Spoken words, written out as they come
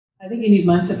I think you need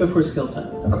mindset before skill set.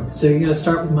 Okay. So you got to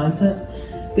start with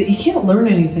mindset, but you can't learn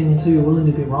anything until you're willing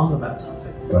to be wrong about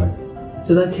something. Got it.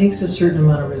 So that takes a certain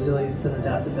amount of resilience and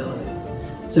adaptability.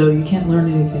 So you can't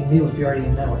learn anything new if you already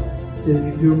know it. So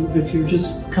if you're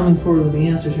just coming forward with the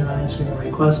answers, you're not answering the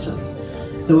right questions.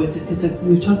 So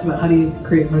we've talked about how do you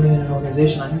create learning in an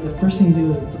organization. I think the first thing you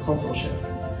do is it's a cultural shift.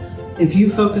 If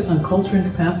you focus on culture and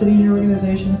capacity in your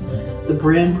organization, the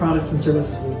brand, products, and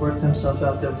services will work themselves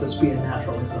out. They'll just be a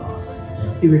natural exhaust.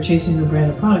 If you're chasing the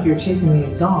brand and product, you're chasing the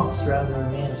exhaust rather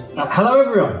than managing. Hello,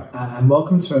 everyone, and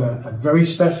welcome to a very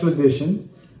special edition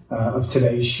of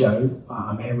today's show.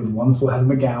 I'm here with the wonderful Heather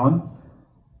McGowan.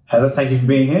 Heather, thank you for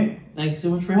being here. Thanks so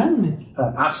much for having me.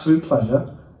 Absolute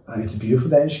pleasure. It's a beautiful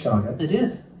day in Chicago. It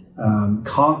is.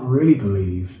 Can't really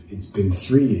believe it's been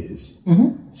 3 years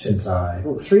since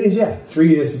 3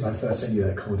 years since I first sent you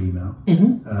that cold email.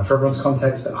 For everyone's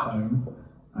context at home,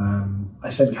 I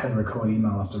sent Heather a cold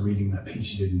email after reading that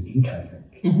piece you did in Inc., I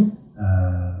think,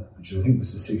 which I think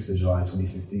was the 6th of July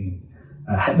 2015.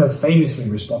 Heather famously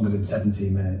responded in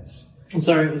 17 minutes. I'm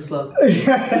sorry it was slow.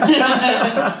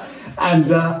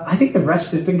 And I think the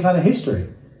rest has been kind of history.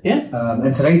 Yeah.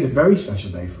 And today's a very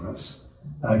special day for us.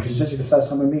 Because it's actually the first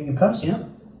time we're meeting in person. Yeah.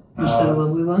 We just had a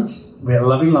lovely lunch. We had a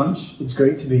lovely lunch. It's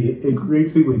great to be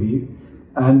with you.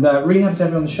 And really happy to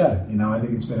have you on the show. You know, I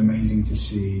think it's been amazing to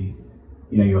see,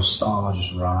 your star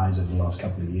just rise over the last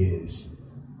couple of years.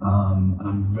 And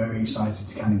I'm very excited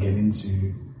to kind of get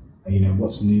into,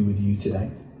 what's new with you today.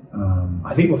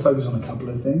 I think we'll focus on a couple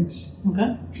of things.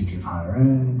 Okay. Future of higher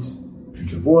ed,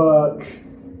 future of work,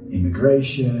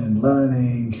 immigration,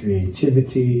 learning,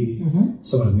 creativity,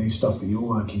 some of the new stuff that you're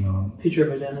working on. Future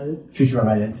of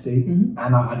identity. And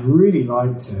I'd really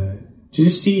like to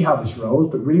just see how this rolls,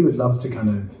 but really would love to kind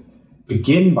of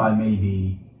begin by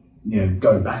maybe,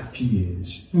 going back a few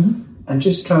years and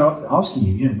just kind of asking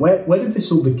you, where did this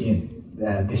all begin?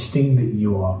 This thing that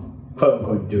you are, quote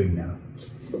unquote, doing now?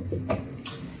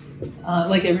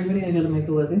 Like everybody, I got to make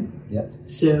a living. Yep.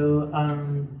 So,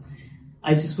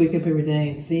 I just wake up every day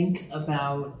and think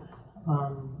about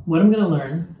what I'm going to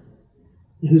learn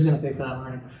and who's going to pay for that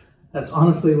learning. That's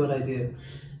honestly what I do,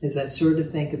 is I sort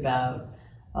of think about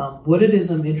what it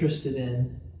is I'm interested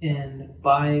in, and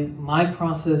by my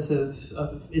process of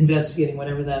investigating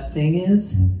whatever that thing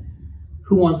is,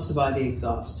 who wants to buy the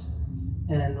exhaust?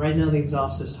 And right now the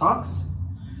exhaust is talks.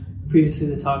 Previously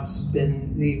the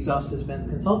exhaust has been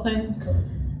consulting. Okay.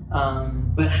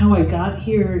 But how I got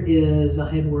here is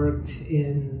I had worked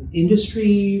in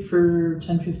industry for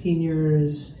 10, 15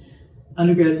 years,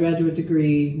 undergrad, graduate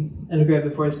degree, undergrad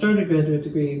before I started, graduate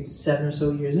degree 7 or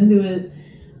so years into it.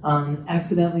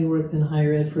 Accidentally worked in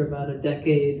higher ed for about a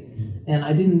decade, and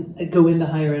I didn't go into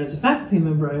higher ed as a faculty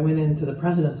member. I went into the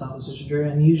president's office, which is very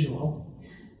unusual.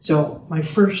 So my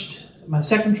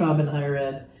second job in higher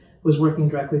ed was working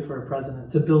directly for a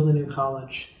president to build a new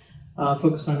college.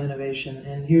 Focused on innovation,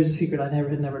 and here's the secret: I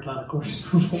had never taught a course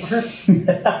before.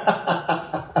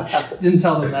 Didn't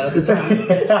tell them that at the time.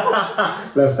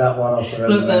 Left that one off.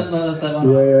 Left that one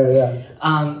off.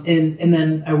 Yeah. And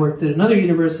then I worked at another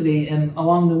university, and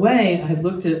along the way, I had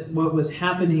looked at what was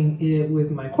happening with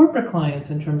my corporate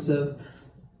clients in terms of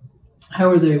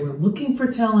how they were looking for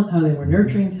talent, how they were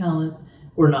nurturing talent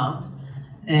or not,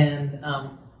 and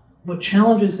what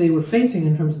challenges they were facing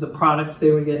in terms of the products they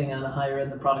were getting out of higher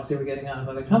ed, the products they were getting out of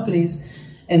other companies,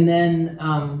 and then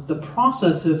the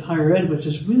process of higher ed, which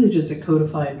is really just a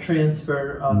codified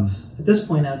transfer of, at this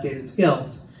point, outdated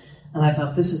skills. And I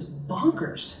thought, this is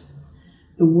bonkers.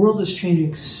 The world is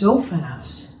changing so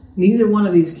fast. Neither one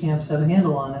of these camps have a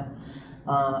handle on it.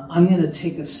 I'm going to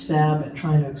take a stab at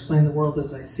trying to explain the world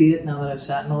as I see it now that I've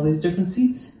sat in all these different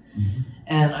seats.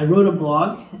 And I wrote a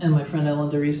blog, and my friend Ellen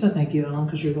DeRisa, thank you, Ellen,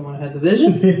 because you're the one who had the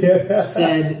vision,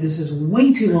 said, this is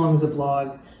way too long as a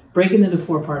blog. Break it into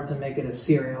 4 parts and make it a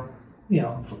serial.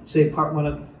 Say part 1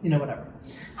 of, whatever.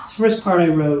 So first part I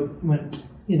wrote went,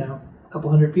 a couple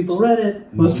hundred people read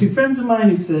it, mostly friends of mine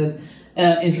who said,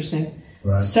 interesting.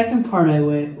 Right. Second part I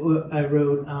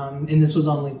wrote, and this was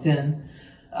on LinkedIn,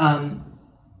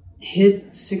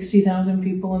 hit 60,000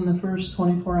 people in the first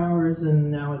 24 hours,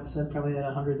 and now it's probably at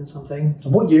 100 and something.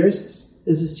 And what year is this?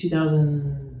 This is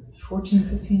 2014,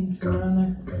 15, somewhere around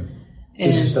there. Okay. So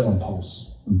this is still on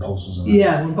Pulse, when Pulse was around.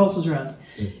 Yeah, when Pulse was around.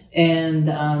 Yeah. And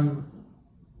I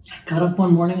got up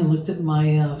one morning and looked at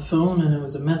my phone, and it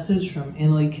was a message from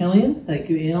Annalie Killian. Thank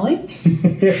you, Annalie.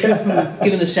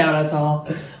 Giving a shout out to all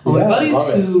my buddies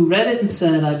who read it and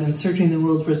said, I've been searching the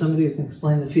world for somebody who can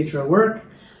explain the future of work.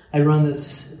 I run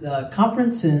this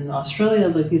conference in Australia.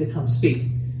 I'd like you to come speak.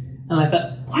 And I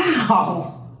thought,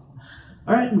 wow.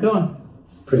 All right, I'm going.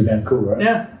 Pretty damn cool, right?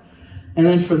 Yeah. And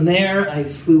then from there, I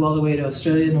flew all the way to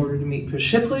Australia in order to meet Chris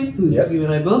Shipley, who you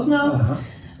and I both know.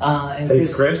 And hey,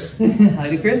 Chris. Hi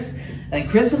to Chris. And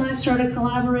Chris and I started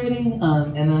collaborating,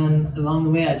 and then along the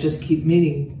way, I just keep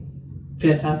meeting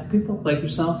fantastic people like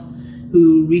yourself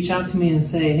who reach out to me and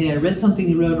say, hey, I read something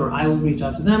you wrote, or I will reach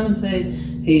out to them and say,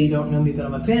 hey, you don't know me, but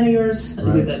I'm a fan of yours.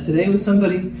 I did that today with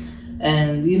somebody.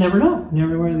 And you never know.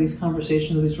 Never where these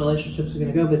conversations or these relationships are going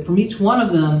to go. But from each one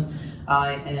of them,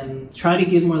 I am try to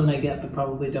give more than I get, but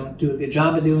probably don't do a good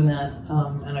job of doing that.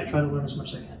 And I try to learn as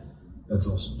much as I can. That's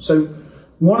awesome. So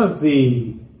one of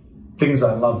the things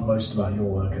I love most about your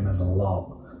work, and there's a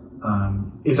lot,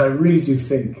 is I really do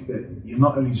think that you're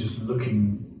not only just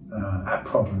looking at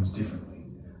problems differently,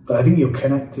 but I think you're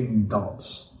connecting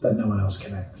dots that no one else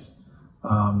connects.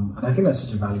 And I think that's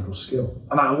such a valuable skill.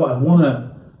 And what I want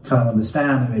to kind of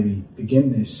understand and maybe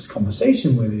begin this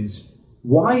conversation with is,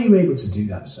 why are you able to do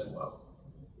that so well?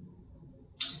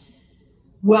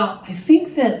 Well, I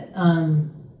think that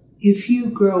if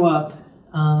you grow up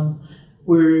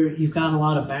where you've got a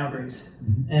lot of boundaries,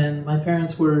 and my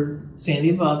parents were Sandy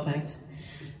and Bob, thanks,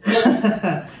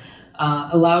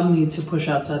 allowed me to push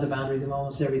outside the boundaries of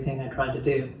almost everything I tried to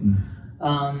do.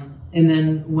 And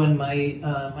then when my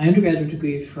undergraduate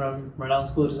degree from Rhode Island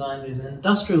School of Design is in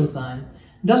industrial design.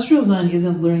 Industrial design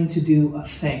isn't learning to do a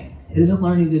thing. It isn't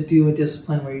learning to do a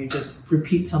discipline where you just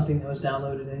repeat something that was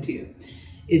downloaded into you.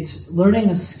 It's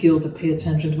learning a skill to pay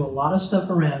attention to a lot of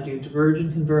stuff around you, diverge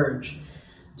and converge,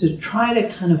 to try to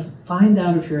kind of find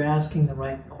out if you're asking the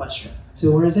right question.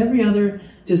 So whereas every other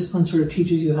discipline sort of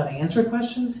teaches you how to answer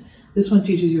questions, this one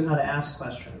teaches you how to ask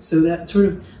questions. So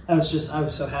I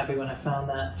was so happy when I found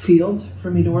that field for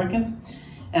me to work in.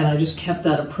 And I just kept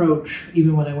that approach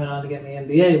even when I went on to get my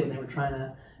MBA, when they were trying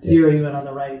to zero you in on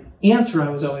the right answer. I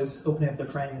was always opening up the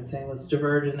frame and saying, let's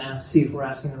diverge and see if we're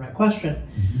asking the right question.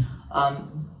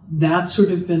 That's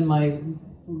sort of been my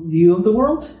view of the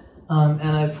world. And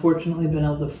I've fortunately been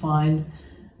able to find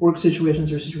work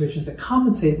situations or situations that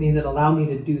compensate me, that allow me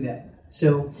to do that.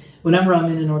 So whenever I'm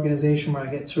in an organization where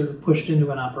I get sort of pushed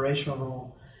into an operational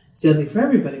role, it's deadly for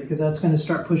everybody, because that's going to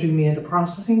start pushing me into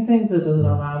processing things that doesn't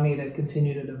allow me to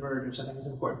continue to diverge, which I think is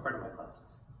an important part of my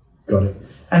process. Got it.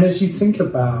 And as you think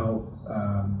about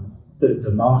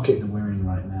the market that we're in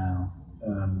right now,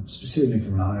 specifically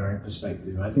from a higher ed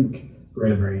perspective, I think we're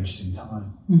in a very interesting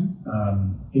time.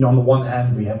 On the one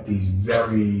hand, we have these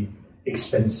very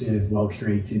expensive,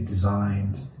 well-curated,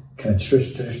 designed kind of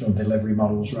traditional delivery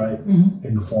models, right?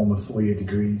 In the form of 4-year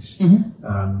degrees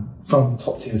from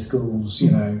top-tier schools.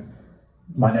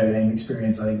 My Notre Dame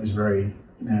experience, I think, was very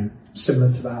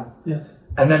similar to that.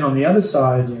 And then on the other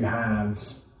side, you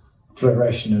have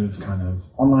proliferation of kind of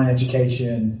online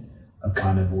education, of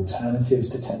kind of alternatives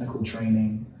to technical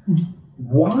training.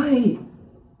 Why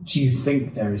do you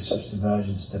think there is such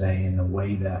divergence today in the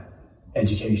way that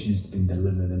education has been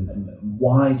delivered, and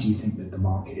why do you think that the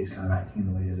market is kind of acting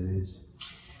in the way that it is?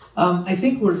 I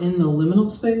think we're in the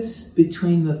liminal space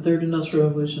between the third industrial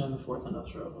revolution and the fourth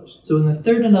industrial revolution. So in the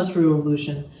third industrial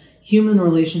revolution, human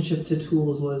relationship to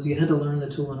tools was you had to learn the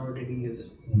tool in order to use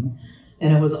it.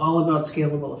 And it was all about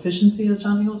scalable efficiency, as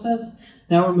John Eagle says.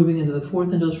 Now we're moving into the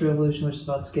fourth industrial revolution, which is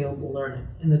about scalable learning.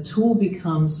 And the tool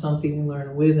becomes something you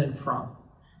learn with and from.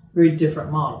 Very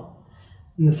different model.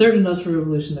 In the third industrial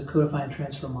revolution, the codify and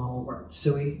transfer model worked.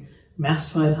 So we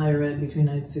massified higher ed between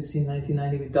 1960 and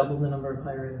 1990. We doubled the number of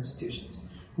higher ed institutions.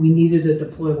 We needed a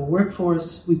deployable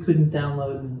workforce. We couldn't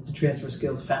download and transfer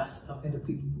skills fast enough into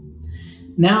people.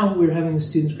 Now we're having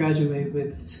students graduate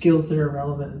with skills that are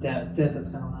relevant and debt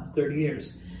that's going to last 30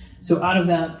 years. So out of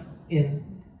that,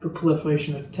 in the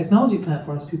proliferation of technology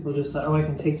platforms, people just thought, I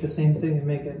can take the same thing and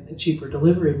make a cheaper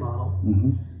delivery model.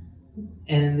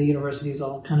 And the universities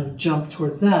all kind of jump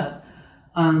towards that.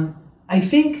 I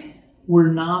think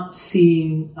we're not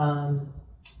seeing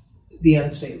the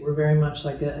end state. We're very much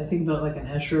like I think about like an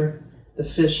Escher, the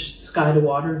fish, sky to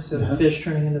water, so the fish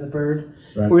turning into the bird.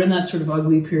 We're in that sort of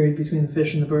ugly period between the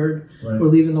fish and the bird. We're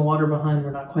leaving the water behind.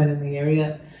 We're not quite in the air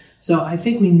yet. So I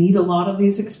think we need a lot of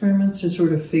these experiments to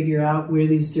sort of figure out where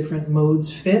these different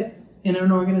modes fit in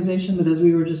an organization. But as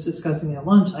we were just discussing at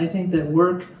lunch, I think that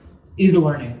work is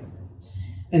learning,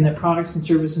 and that products and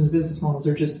services and business models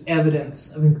are just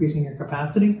evidence of increasing your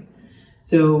capacity.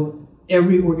 So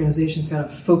every organization's got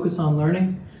to focus on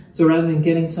learning. So rather than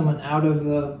getting someone out of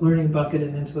the learning bucket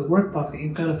and into the work bucket,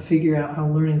 you've got to figure out how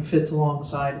learning fits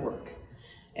alongside work.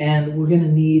 And we're going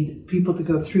to need people to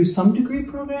go through some degree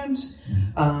programs.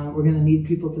 We're going to need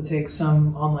people to take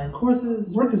some online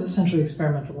courses. Work is essentially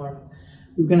experimental learning.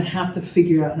 We're going to have to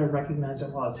figure out how to recognize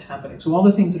it while it's happening. So all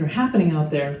the things that are happening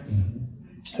out there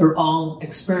are all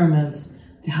experiments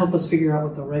to help us figure out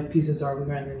what the right pieces are we're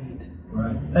going to need.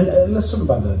 Right. And let's talk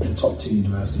about the top 2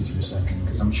 universities for a second,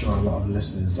 because I'm sure a lot of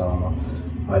listeners are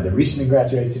either recently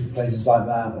graduated from places like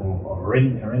that or are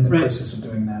in the process of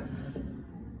doing that.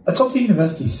 Are top 2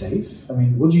 universities safe? I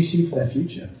mean, what do you see for their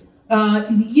future?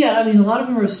 Yeah, I mean, a lot of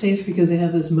them are safe because they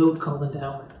have this moat called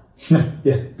endowment.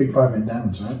 Yeah, big private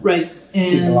endowments, right? Right.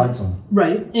 And, keep the lights on.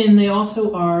 Right. And they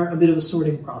also are a bit of a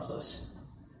sorting process.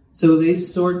 So they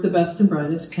sort the best and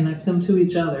brightest, connect them to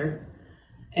each other.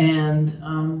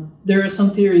 And there are some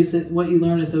theories that what you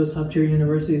learn at those top-tier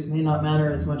universities may not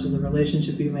matter as much as the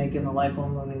relationship you make and the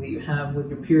lifelong learning that you have with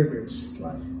your peer groups.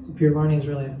 Right. So peer learning is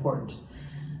really important.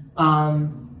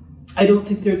 I don't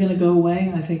think they're going to go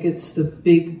away. I think it's the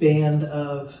big band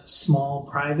of small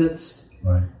privates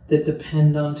that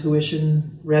depend on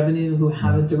tuition revenue who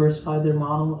haven't diversified their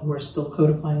model, who are still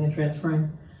codifying and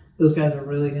transferring. Those guys are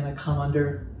really going to come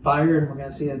under fire, and we're going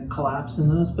to see a collapse in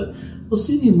those. But we'll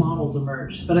see new models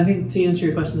emerge. But I think to answer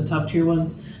your question, the top tier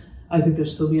ones, I think there'll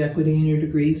still be equity in your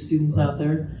degree, students out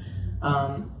there.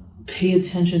 Pay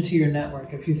attention to your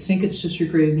network. If you think it's just your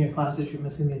grade in your classes, you're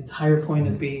missing the entire point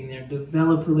of being there.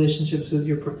 Develop relationships with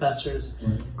your professors.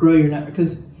 Grow your network,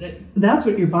 because that's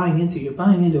what you're buying into. You're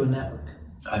buying into a network.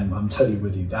 I'm totally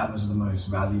with you. That was the most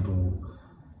valuable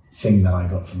thing that I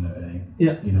got from Notre Dame.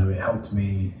 Yeah. You know, it helped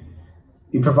me.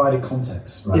 It provided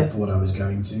context, right, for what I was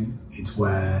going to. It's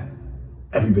where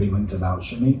everybody went to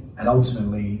vouch for me. And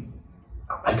ultimately,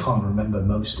 I can't remember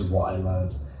most of what I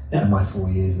learned in my 4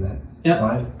 years there,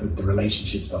 right? But the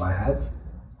relationships that I had,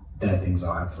 they're things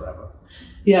I'll have forever.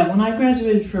 Yeah, when I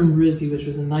graduated from RISD, which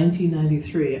was in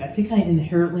 1993, I think I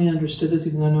inherently understood this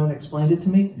even though no one explained it to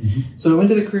me. So I went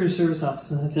to the career service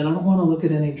office and I said, I don't want to look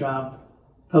at any job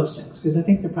postings because I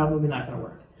think they're probably not going to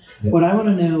work. What I want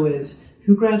to know is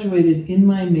who graduated in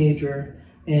my major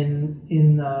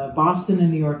in Boston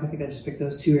and New York. I think I just picked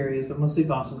those 2 areas, but mostly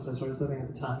Boston because that's where I was living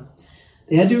at the time.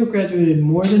 They had to have graduated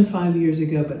more than 5 years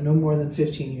ago, but no more than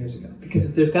 15 years ago. Because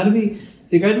if they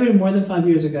graduated more than 5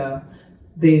 years ago,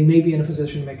 they may be in a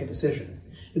position to make a decision.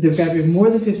 If they've graduated more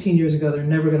than 15 years ago, they're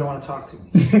never going to want to talk to me.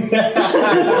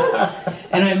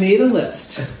 And I made a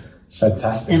list.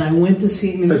 Fantastic. And I went to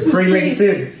see... So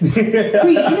pre-LinkedIn.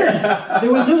 Pre-internet.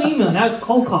 There was no email. Now it's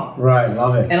cold call. Right,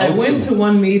 love it. And I went to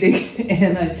one meeting,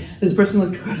 and this person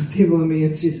looked across the table at me,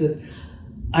 and she said,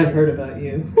 I've heard about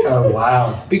you. Oh,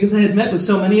 wow. Because I had met with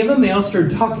so many of them, they all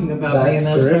started talking about me, and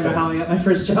that's terrific. sort of how I got my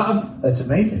first job. That's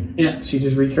amazing. Yeah. So you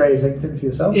just recreated LinkedIn for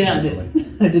yourself? Yeah, I did.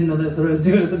 I didn't know that's what I was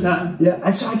doing at the time. Yeah,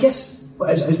 and so I guess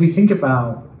as we think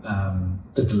about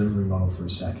the delivery model for a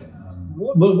second,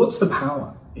 what's the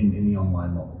power in the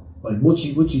online model? Like, what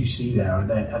do you see there? Are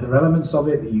there elements of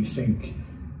it that you think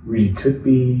really could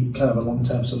be kind of a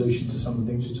long-term solution to some of the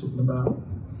things you're talking about?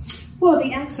 Well,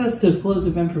 the access to flows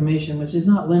of information, which is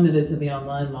not limited to the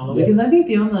online model, because I think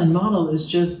the online model is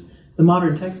just the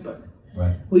modern textbook.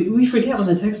 Right. We forget when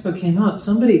the textbook came out,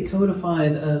 somebody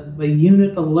codified a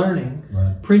unit of learning,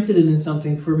 printed it in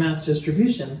something for mass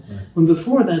distribution, when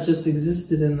before that just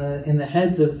existed in the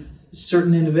heads of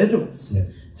certain individuals. Yeah.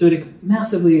 So it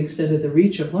massively extended the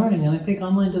reach of learning, and I think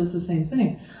online does the same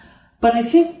thing. But I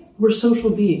think we're social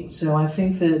beings, so I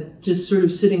think that just sort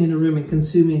of sitting in a room and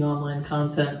consuming online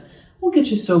content will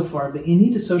get you so far, but you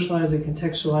need to socialize it,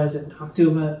 contextualize it, talk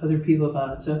to other people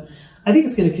about it. So I think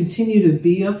it's going to continue to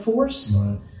be a force,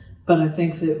 but I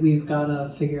think that we've got to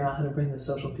figure out how to bring the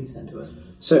social piece into it.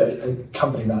 So a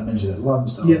company that I mentioned at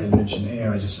lunch, that I mentioned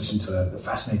here, I just listened to a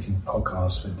fascinating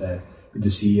podcast with the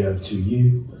CEO of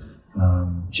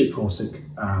 2U, Chip Horsick,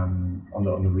 on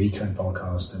the Recode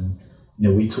podcast, and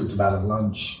we talked about at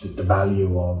lunch the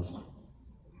value of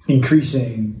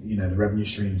increasing, the revenue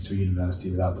streams to a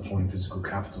university without deploying physical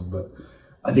capital. But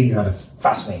I think you had a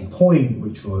fascinating point,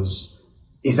 which was,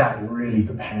 is that really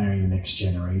preparing the next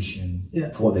generation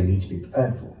for what they need to be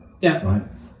prepared for? Yeah. Right?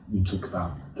 You talk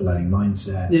about the learning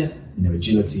mindset,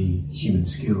 agility, human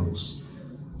skills.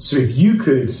 So if you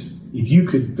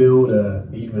could build a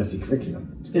university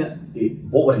curriculum,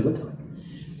 what would it look like?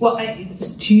 Well,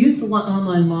 to use the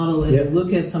online model and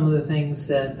look at some of the things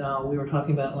that we were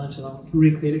talking about at lunch, and I'll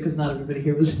recreate it because not everybody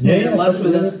here was at lunch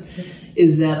with us,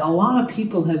 is that a lot of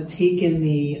people have taken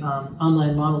the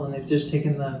online model and they've just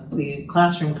taken the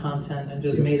classroom content and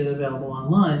just made it available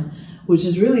online, which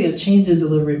is really a change in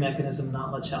delivery mechanism,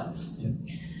 not much else.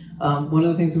 One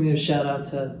of the things I'm going to shout out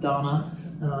to Donna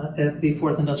at the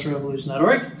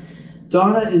fourthindustrialrevolution.org.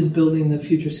 Donna is building the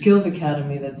Future Skills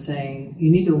Academy that's saying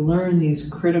you need to learn these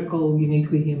critical,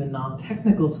 uniquely human,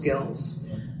 non-technical skills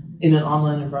in an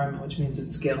online environment, which means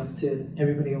it scales to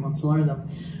everybody who wants to learn them.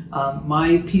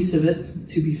 My piece of it,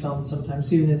 to be filmed sometime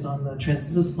soon, is on the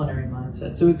transdisciplinary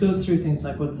mindset. So it goes through things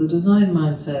like what's the design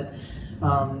mindset,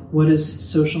 what is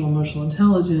social emotional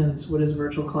intelligence, what is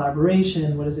virtual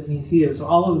collaboration, what does it mean to you? So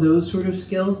all of those sort of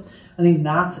skills, I think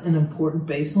that's an important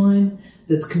baseline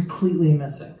that's completely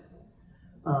missing,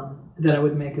 that I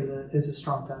would make as a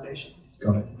strong foundation.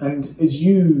 Got it. And as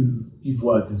you've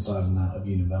worked inside and out of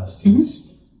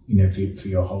universities, for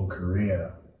your whole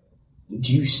career,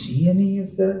 do you see any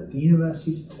of the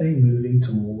universities today moving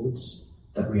towards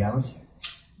that reality?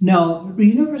 No,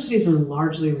 universities are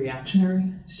largely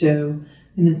reactionary. So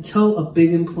until a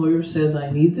big employer says,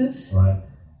 I need this, right,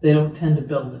 they don't tend to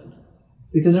build it.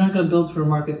 Because they're not going to build for a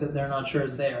market that they're not sure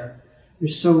is there. They're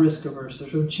so risk averse, they're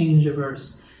so change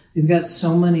averse. They've got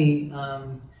so many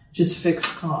just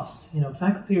fixed costs.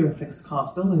 Faculty are a fixed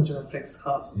cost, buildings are a fixed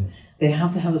cost. Yeah. They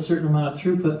have to have a certain amount of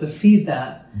throughput to feed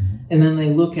that, and then they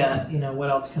look at,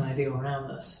 what else can I do around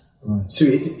this? Right. So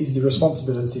is the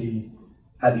responsibility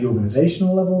at the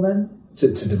organizational level then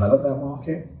to develop that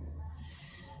market?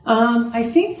 I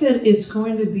think that it's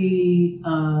going to be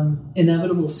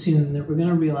inevitable soon that we're going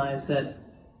to realize that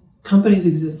companies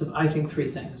exist of, I think,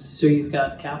 three things. So you've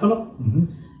got capital,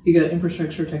 you've got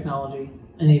infrastructure technology,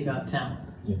 and you've got talent.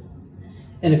 Yeah.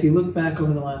 And if you look back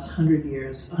over the last 100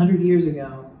 years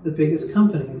ago, the biggest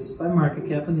companies by market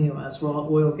cap in the U.S. were all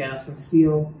oil, gas, and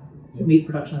steel. Yeah. Meat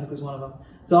production, I think, was one of them.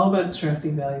 It's all about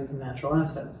extracting value from natural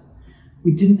assets.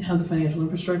 We didn't have the financial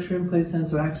infrastructure in place then,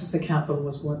 so access to capital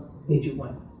was what made you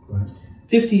win. Right.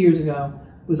 50 years ago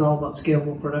was all about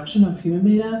scalable production of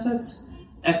human-made assets,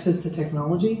 access to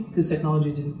technology, because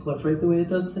technology didn't proliferate the way it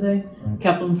does today. Right.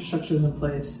 Capital infrastructure was in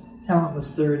place. Talent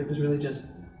was third. It was really just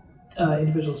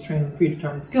individuals trained with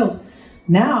predetermined skills.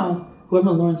 Now, whoever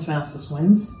learns fastest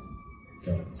wins.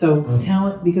 Okay. So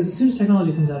talent, because as soon as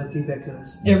technology comes out, it's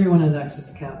ubiquitous. Everyone has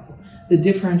access to capital. The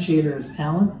differentiator is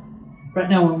talent. Right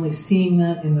now, we're only seeing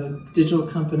that in the digital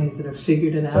companies that have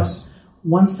figured it out. Yes.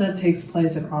 Once that takes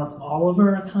place across all of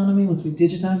our economy, once we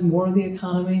digitize more of the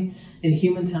economy and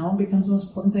human talent becomes the most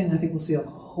important thing, I think we'll see a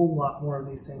whole lot more of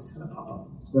these things kind of pop up.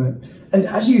 Right. And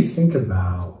as you think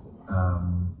about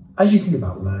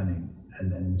learning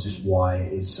and just why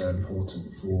it is so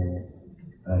important for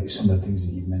some of the things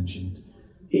that you've mentioned,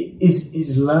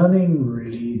 is learning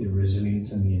really the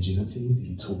resilience and the agility that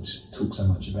you talk so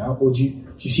much about, or do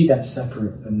you see that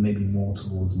separate and maybe more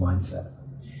towards mindset?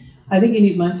 I think you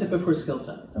need mindset before skill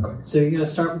set. Okay. So you got to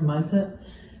start with mindset,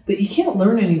 but you can't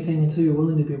learn anything until you're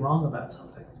willing to be wrong about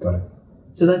something. Got it.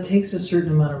 So that takes a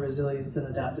certain amount of resilience and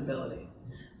adaptability.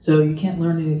 So you can't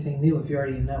learn anything new if you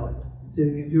already know it. So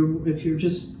if you're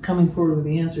just coming forward with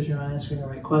the answers, you're not answering the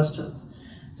right questions.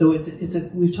 So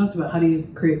we've talked about how do you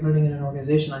create learning in an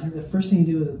organization. I think the first thing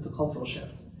you do is it's a cultural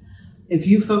shift. If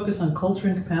you focus on culture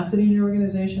and capacity in your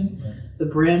organization, right, the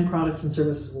brand, products, and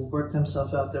services will work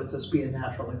themselves out. They'll just be a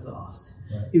natural exhaust.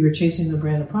 Right. If you're chasing the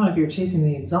brand and product, you're chasing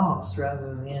the exhaust rather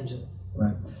than the engine.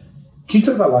 Right. Can you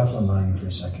talk about lifelong learning for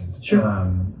a second? Sure.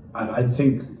 I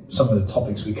think some of the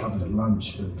topics we covered at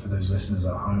lunch for those listeners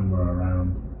at home were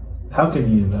around how can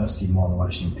the university model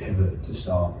actually pivot to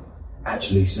start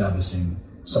actually servicing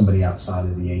somebody outside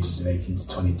of the ages of 18 to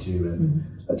 22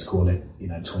 and let's call it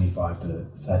 25 to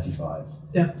 35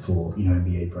 for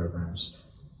MBA programs.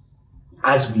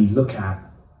 As we look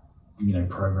at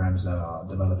programs that are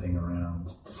developing around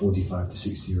the 45 to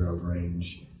 60 year old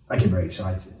range, I get very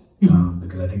excited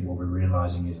because I think what we're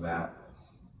realizing is that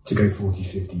to go 40,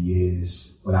 50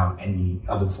 years without any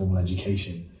other formal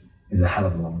education is a hell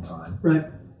of a long time. Right.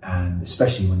 And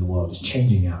especially when the world is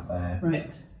changing out there.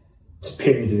 Right. It's a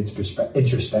period of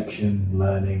introspection,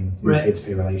 learning,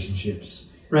 peer-to-peer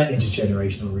relationships,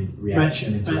 intergenerational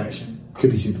interaction.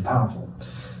 Could be super powerful.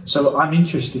 So I'm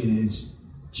interested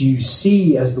do you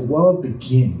see as the world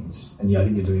begins, and I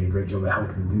think you're doing a great job at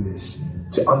helping them do this,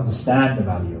 to understand the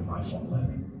value of lifelong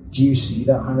learning, do you see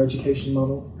that higher education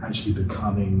model actually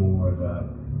becoming more of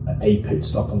a pit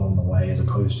stop along the way as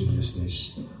opposed to just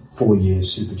this 4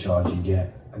 years supercharge you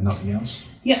get and nothing else?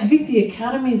 Yeah, I think the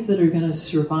academies that are going to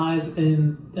survive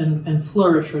and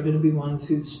flourish are going to be ones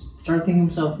who start thinking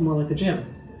themselves more like a gym.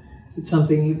 It's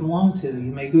something you belong to.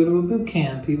 You may go to a boot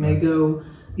camp. You may go,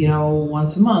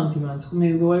 once a month. You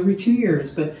may go every 2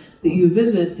 years. But that you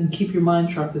visit and keep your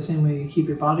mind sharp the same way you keep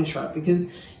your body sharp.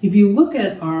 Because if you look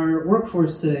at our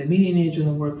workforce today, median age in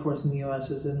the workforce in the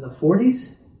U.S. is in the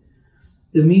 40s.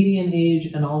 The median age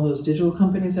and all those digital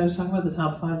companies I was talking about, the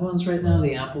top 5 ones right now,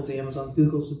 the Apples, the Amazons,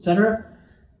 Googles, etc.,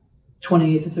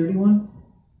 28 to 31.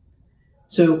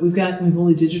 So we've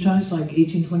only digitized like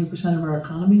 18-20% of our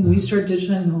economy. When we start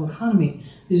digitizing the whole economy,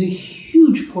 there's a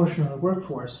huge portion of the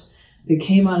workforce They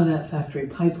came out of that factory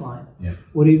pipeline. Yeah.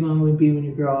 What do you want to be when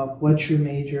you grow up? What's your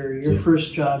major? Your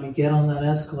first job, you get on that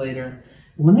escalator.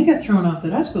 And when they get thrown off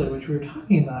that escalator, which we were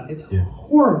talking about, it's a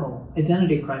horrible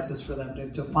identity crisis for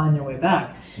them to find their way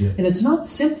back. Yeah. And it's not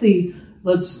simply,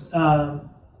 let's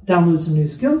download some new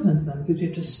skills into them, because you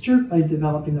have to start by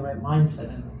developing the right mindset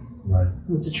in them. Right.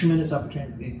 It's a tremendous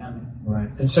opportunity for the economy. Right.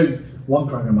 And so one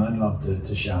program I'd love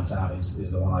to shout out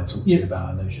is the one I talked to you about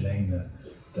at Notre Dame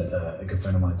that a good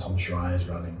friend of mine, Tom Schreier, is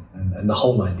running. And the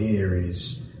whole idea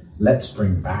is, let's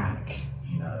bring back,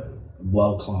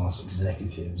 world-class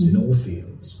executives in all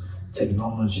fields,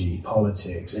 technology,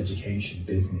 politics, education,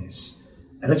 business,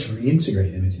 and let's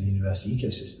reintegrate them into the university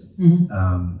ecosystem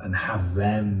and have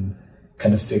them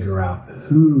kind of figure out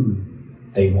who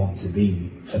they want to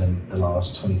be for the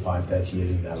last 25, 30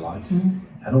 years of their life,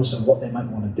 and also what they might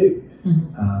want to do.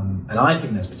 And I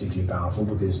think that's particularly powerful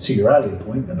because, to your earlier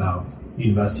point about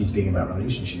universities being about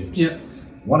relationships,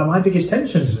 one of my biggest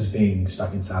tensions was being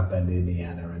stuck in South Bend,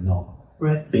 Indiana, and not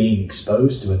being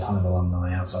exposed to a ton of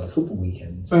alumni outside of football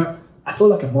weekends. I feel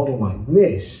like a model like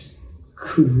this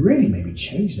could really maybe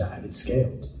change that if it's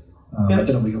scaled. I don't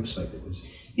know what your perspective is.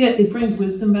 Yeah, it brings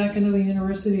wisdom back into the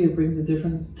university. It brings a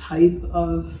different type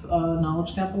of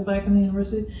knowledge capital back in the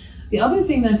university. The other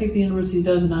thing that I think the university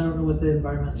does, and I don't know what the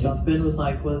environment in South Bend was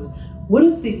like, was what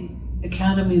is the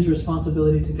academy's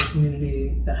responsibility to the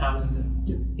community that houses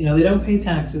it? They don't pay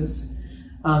taxes.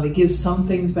 They give some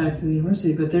things back to the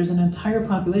university, but there's an entire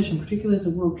population, particularly as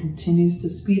the world continues to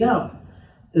speed up,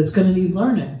 that's going to need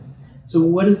learning. So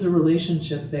what is the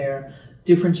relationship there?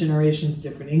 Different generations,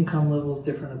 different income levels,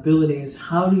 different abilities.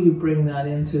 How do you bring that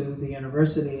into the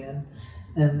university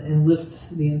and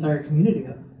lift the entire community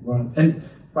up? Right. And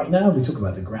right now we talk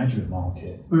about the graduate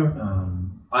market.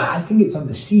 I think it's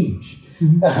under siege.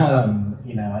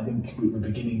 I think we're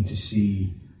beginning to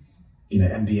see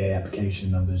MBA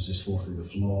application numbers just fall through the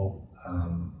floor.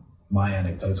 My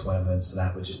anecdotal evidence to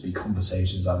that would just be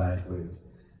conversations I've had with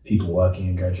people working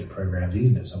in graduate programs,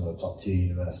 even at some of the top tier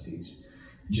universities,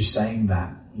 just saying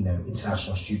that,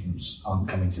 international students aren't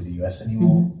coming to the US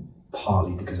anymore,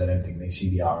 partly because I don't think they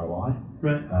see the ROI,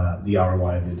 the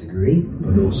ROI of the degree,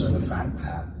 but also the fact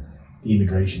that the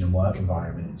immigration and work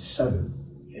environment is so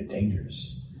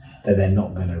dangerous that they're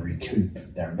not going to recoup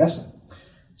their investment.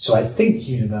 So I think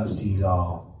universities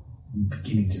are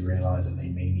beginning to realize that they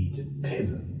may need to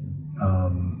pivot.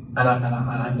 And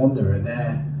I wonder, are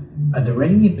there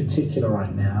any in particular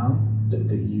right now that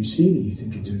you see that you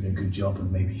think are doing a good job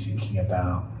of maybe thinking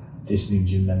about this new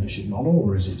gym membership model,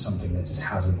 or is it something that just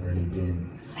hasn't really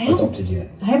been adopted yet?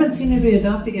 I haven't seen it be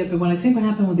adopted yet, but when I think what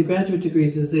happened with the graduate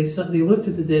degrees is they looked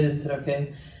at the data and said,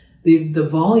 okay, the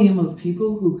volume of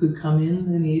people who could come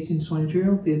in the 18 to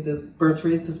 22-year-old, the birth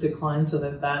rates have declined so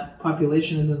that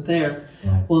population isn't there.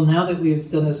 Right. Well, now that we've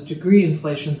done this degree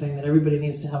inflation thing that everybody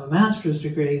needs to have a master's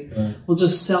degree, we'll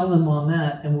just sell them on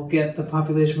that and we'll get the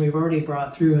population we've already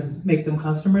brought through and make them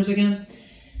customers again.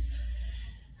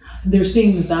 They're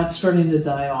seeing that that's starting to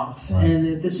die off. Right.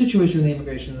 And the situation with the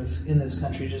immigration in this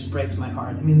country just breaks my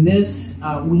heart. I mean,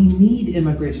 we need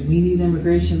immigration. We need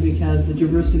immigration because the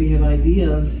diversity of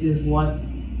ideas is what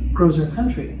grows our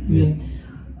country. I mean,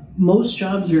 most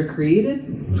jobs are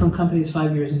created from companies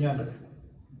 5 years and younger.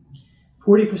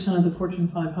 40% of the Fortune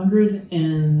 500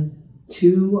 and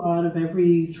 2 out of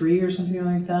every 3 or something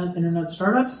like that internet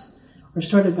startups are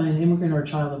started by an immigrant or a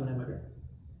child of an immigrant.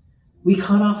 We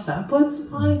cut off that blood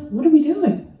supply? What are we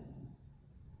doing?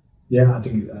 Yeah, I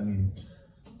mean,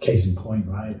 case in point,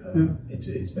 right?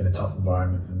 It's been a tough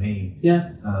environment for me. Yeah.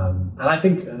 And I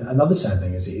think another sad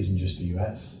thing is it isn't just the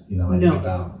US. I think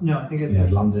about I think it's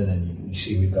London, and you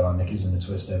see we've got our knickers in a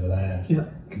twist over there. Yeah.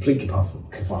 Complete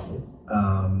kerfuffle.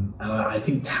 And I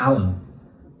think talent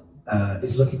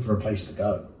is looking for a place to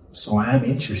go. So I am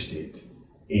interested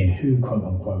in who, quote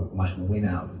unquote, might win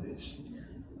out of this.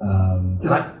 And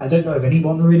I don't know if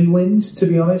anyone really wins, to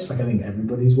be honest. I think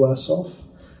everybody's worse off.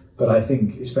 But I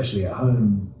think, especially at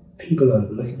home, people are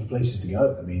looking for places to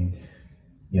go. I mean,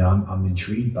 I'm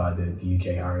intrigued by the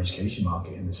UK higher education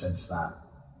market in the sense that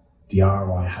the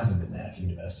ROI hasn't been there for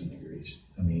university degrees.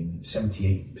 I mean,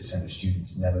 78% of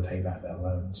students never pay back their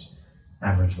loans.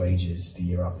 Average wages the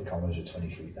year after college are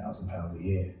 £23,000 a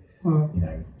year.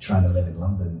 Trying to live in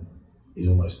London is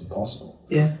almost impossible.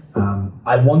 Yeah.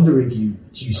 I wonder do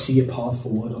you see a path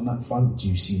forward on that front? Do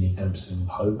you see any glimpses of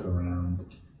hope around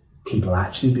people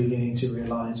actually beginning to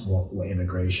realise what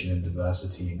immigration and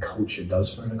diversity and culture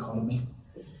does for an economy?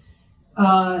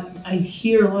 I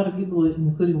hear a lot of people,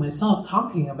 including myself,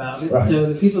 talking about it. Right.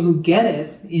 So the people who get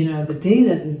it, the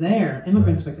data is there.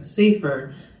 Immigrants make us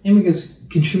safer. immigrants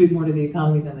contribute more to the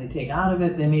economy than they take out of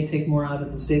it. They may take more out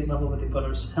at the state level, but they put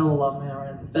a hell of a lot more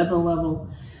at the federal level.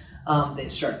 They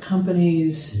start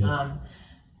companies. Yeah.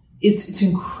 It's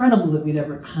incredible that we'd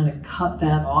ever kind of cut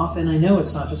that off. And I know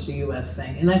it's not just a U.S.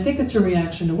 thing. And I think it's a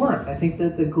reaction to work. I think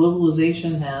that the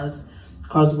globalization has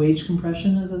caused wage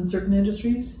compression in certain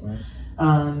industries. Right.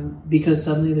 Because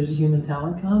suddenly there's a human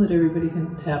talent now that everybody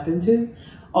can tap into.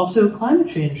 Also, climate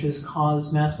change has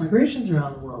caused mass migrations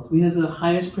around the world. We have the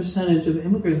highest percentage of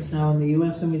immigrants now in the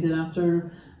U.S. than we did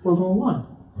after World War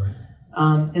I. Right.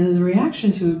 And there's a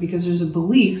reaction to it because there's a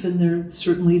belief, and there are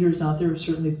certain leaders out there who are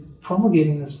certainly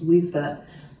promulgating this belief that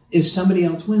if somebody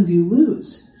else wins, you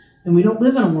lose. And we don't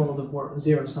live in a world of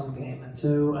zero-sum game. And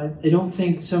so I don't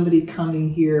think somebody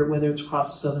coming here, whether it's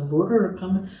across the southern border or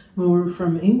coming over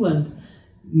from England,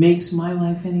 makes my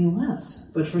life any less.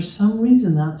 But for some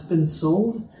reason, that's been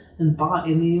sold and bought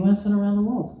in the U.S. and around the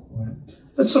world. Right.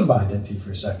 Let's talk about identity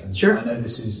for a second. Sure. I know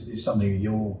this is something that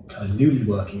you're kind of newly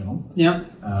working on. Yeah.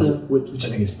 Which I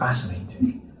think is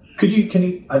fascinating. Can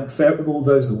you, for all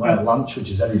those that went at lunch, which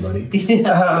is everybody, could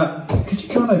you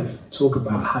kind of talk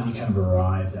about how you kind of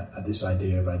arrived at this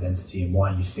idea of identity and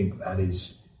why you think that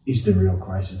is the real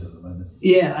crisis at the moment?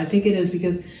 Yeah, I think it is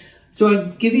because, so I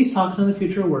give these talks on the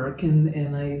future of work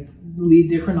and I lead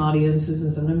different audiences,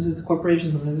 and sometimes it's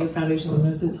corporations, sometimes it's foundations,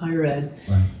 sometimes it's higher ed.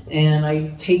 Right. And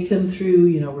I take them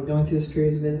through, we're going through this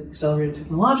period of accelerated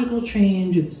technological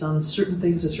change. It's done certain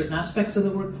things to certain aspects of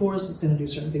the workforce. It's going to do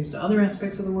certain things to other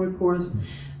aspects of the workforce. Mm-hmm.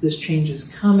 This change is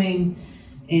coming.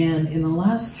 And in the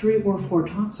last 3 or 4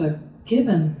 talks I've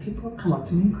given, people have come up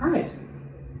to me and cried.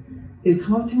 They've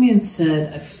come up to me and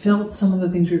said, I felt some of the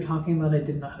things you're talking about. I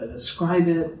didn't know how to describe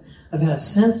it. I've had a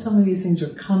sense some of these things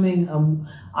are coming.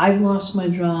 I've lost my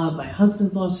job. My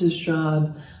husband's lost his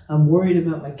job. I'm worried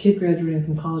about my kid graduating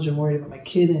from college. I'm worried about my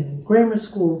kid in grammar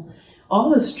school. All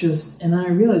this and then I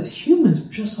realized humans are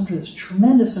just under this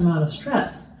tremendous amount of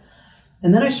stress.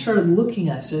 And then I started looking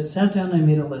at it. So I sat down and I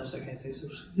made a list. Okay, so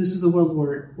this is the world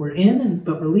we're in,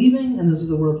 but we're leaving, and this is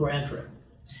the world we're entering.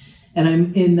 And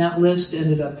I'm in that list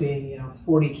ended up being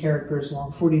 40 characters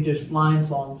long, 40 different lines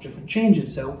long, different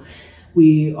changes. So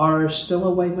we are still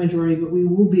a white majority, but we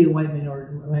will be a white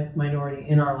minority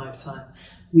in our lifetime.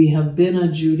 We have been a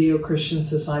Judeo-Christian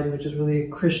society, which is really a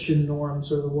Christian norm,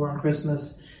 sort of the war on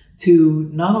Christmas, to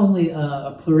not only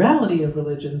a plurality of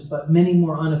religions, but many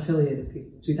more unaffiliated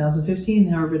people. 2015,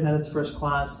 Harvard had its first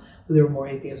class where there were more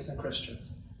atheists than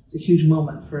Christians. It's a huge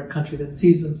moment for a country that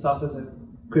sees themselves as a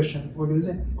Christian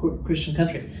organization, Christian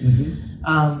country.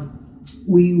 Mm-hmm.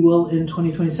 We will, in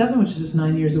 2027, which is just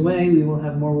 9 years away, we will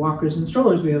have more walkers and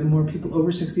strollers. We have more people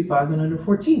over 65 than under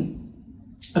 14.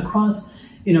 Across,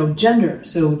 gender.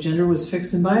 So gender was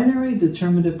fixed and binary,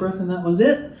 determined at birth, and that was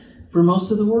it. For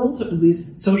most of the world, at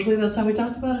least socially, that's how we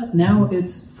talked about it. Now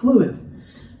it's fluid.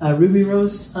 Ruby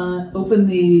Rose opened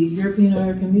the European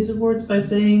American Music Awards by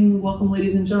saying, "Welcome,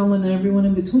 ladies and gentlemen, and everyone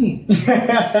in between."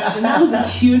 And that was a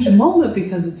huge moment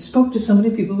because it spoke to so many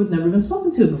people who had never been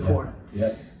spoken to before.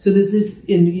 Yeah. So there's this,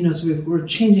 we're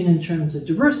changing in terms of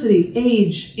diversity,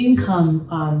 age, income,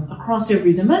 across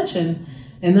every dimension.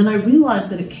 And then I realized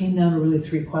that it came down to really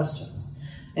 3 questions.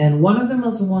 And one of them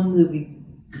was the one that we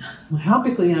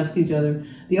myopically asked each other.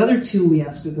 The other 2 we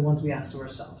asked are the ones we asked of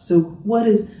ourselves. So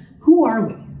who are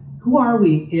we? Who are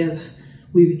we if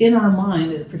we've, in our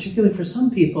mind, particularly for some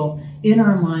people, in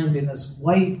our mind, in this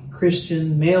white,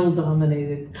 Christian,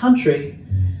 male-dominated country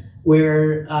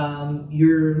where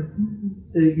your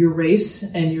race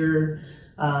and your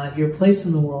place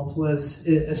in the world was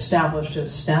established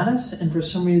as status, and for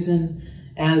some reason,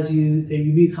 as you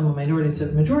become a minority instead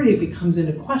of majority, it becomes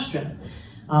into question.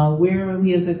 Where are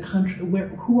we as a country?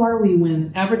 Who are we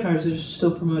when advertisers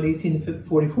still promote 18 to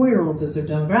 44-year-olds as their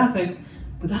demographic?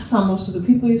 But that's not most of the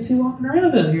people you see walking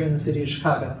around out here in the city of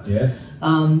Chicago. Yeah.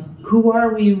 Who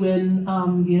are we when,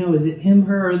 is it him,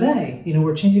 her, or they?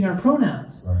 We're changing our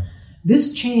pronouns. Right.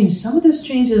 Some of this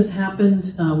change has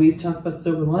happened. We talked about this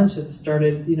over lunch. It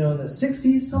started, in the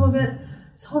 60s, some of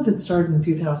it started in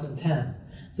 2010.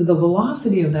 So the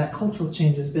velocity of that cultural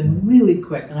change has been really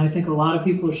quick. And I think a lot of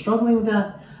people are struggling with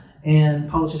that, and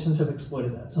politicians have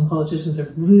exploited that. Some politicians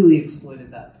have really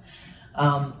exploited that.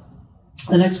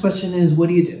 The next question is, what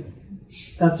do you do?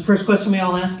 That's the first question we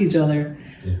all ask each other.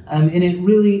 Yeah. And it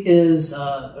really is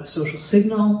a social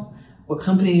signal. What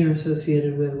company you're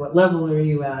associated with, what level are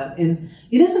you at? And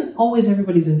it isn't always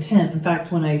everybody's intent. In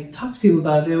fact, when I talk to people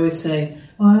about it, they always say,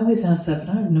 I always ask that,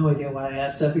 but I have no idea why I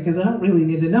asked that because I don't really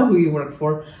need to know who you work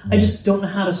for. Right. I just don't know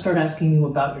how to start asking you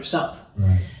about yourself.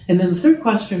 Right. And then the third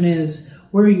question is,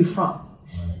 where are you from?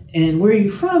 Right. And where are you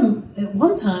from? At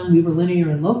one time, we were linear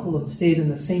and local and stayed in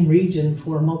the same region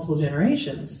for multiple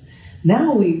generations.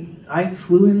 Now I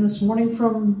flew in this morning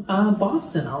from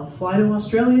Boston. I'll fly to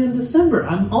Australia in December.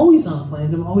 I'm always on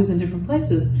planes. I'm always in different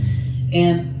places.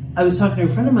 And I was talking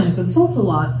to a friend of mine who consults a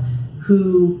lot,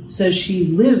 who says she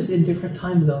lives in different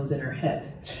time zones in her head.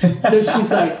 So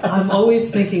she's like, I'm always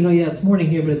thinking, oh yeah, it's morning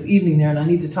here, but it's evening there, and I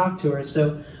need to talk to her.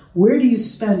 So where do you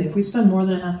spend, if we spend more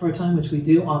than half of our time, which we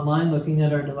do online, looking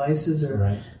at our devices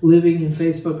or living in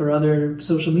Facebook or other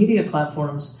social media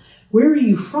platforms, where are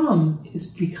you from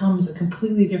becomes a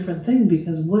completely different thing,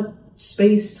 because what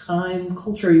space, time,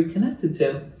 culture are you connected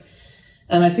to?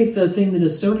 And I think the thing that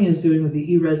Estonia is doing with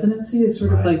the e-residency is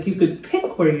sort of like you could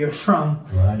pick where you're from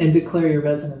and declare your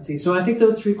residency. So I think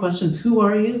those three questions, who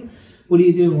are you, what do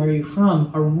you do, and where are you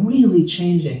from, are really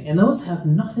changing. And those have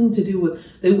nothing to do with,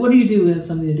 what do you do has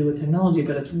something to do with technology,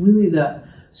 but it's really that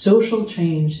social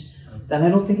change that I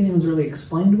don't think anyone's really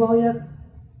explained well yet.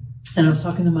 And I was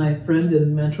talking to my friend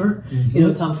and mentor,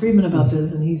 Tom Friedman, about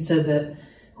this, and he said that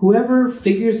whoever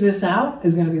figures this out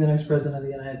is going to be the next president of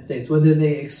the United States, whether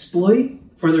they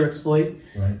further exploit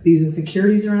these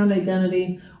insecurities around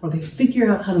identity, or they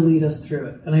figure out how to lead us through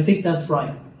it. And I think that's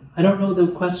right. I don't know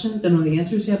the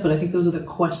answers yet, but I think those are the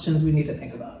questions we need to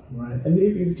think about. Right. And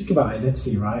if you think about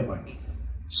identity, right, like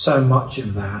so much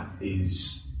of that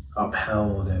is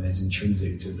upheld and is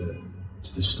intrinsic to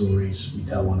the stories we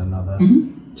tell one another,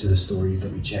 to the stories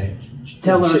that we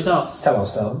tell ourselves. Tell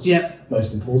ourselves. Yeah.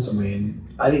 Most importantly. And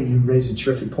I think you raise a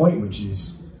terrific point, which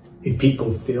is if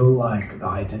people feel like that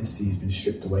identity has been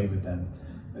stripped away with them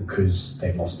because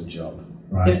they've lost a job,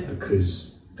 right?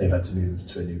 Because they've had to move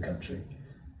to a new country.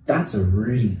 That's a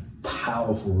really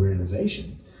powerful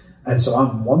realization. And so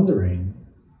I'm wondering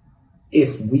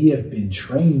if we have been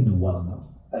trained well enough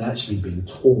and actually been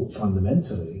taught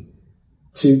fundamentally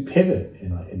to pivot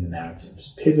in the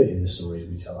narratives, pivot in the stories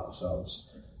we tell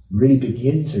ourselves, really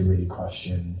begin to really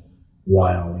question,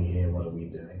 why are we here? What are we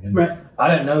doing? And I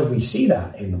don't know if we see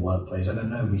that in the workplace. I don't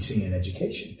know if we see it in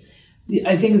education.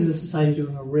 I think as a society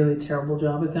doing a really terrible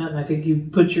job at that, and I think you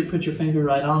put your finger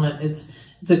right on it. It's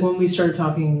like when we started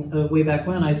talking way back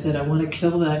when, I said I want to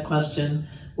kill that question.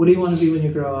 What do you want to be when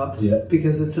you grow up? Yeah.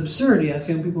 Because it's absurd. You ask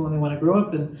young people when they want to grow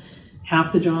up, and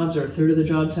half the jobs or a third of the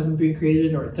jobs haven't been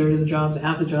created, or a third of the jobs,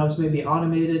 half the jobs may be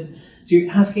automated. So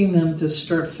you're asking them to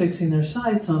start fixing their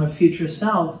sights on a future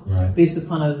self based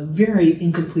upon a very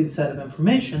incomplete set of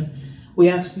information. We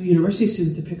ask university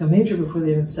students to pick a major before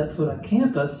they even step foot on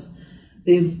campus.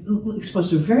 They've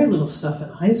exposed to very little stuff in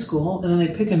high school, and then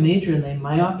they pick a major and they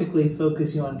myopically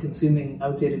focus you on consuming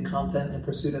outdated content in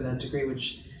pursuit of that degree,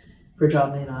 which for a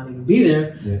job may not even be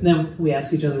there. Yeah. And then we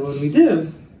ask each other, what do we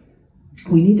do?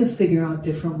 We need to figure out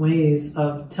different ways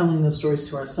of telling those stories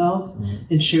to ourselves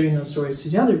and sharing those stories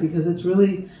together, because it's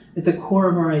really at the core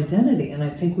of our identity. And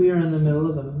I think we are in the middle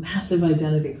of a massive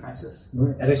identity crisis.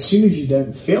 Right. And as soon as you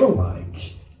don't feel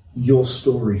like your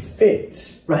story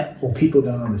fits, or people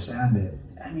don't understand it,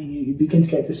 I mean, you begin to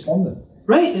get despondent.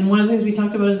 Right. And one of the things we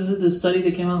talked about is the study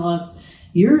that came out last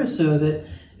year or so, that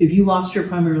if you lost your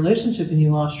primary relationship and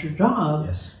you lost your job,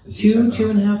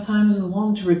 2.5 times as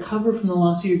long to recover from the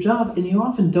loss of your job, and you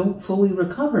often don't fully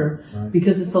recover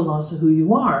because it's the loss of who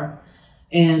you are.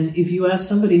 And if you ask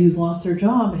somebody who's lost their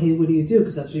job, hey, what do you do?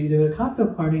 Because that's what you do at a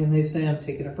cocktail party, and they say, I'm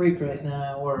taking a break right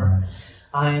now, or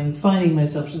I'm finding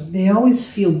myself. They always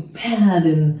feel bad,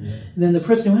 and then the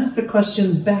person who asks the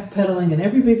question's backpedaling, and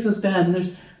everybody feels bad, and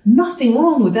there's nothing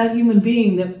wrong with that human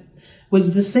being that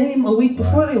was the same a week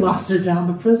before they lost their job,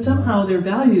 but for somehow their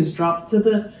values dropped to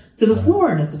the floor,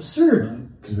 and it's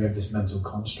absurd. Because we have this mental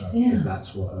construct that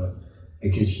that's what a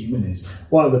good human is.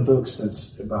 One of the books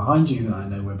that's behind you that I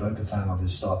know we're both a fan of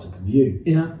is Startup Review.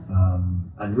 Yeah.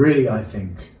 And really, I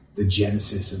think the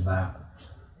genesis of that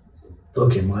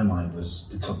book in my mind was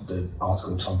the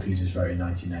article Tom Peters wrote in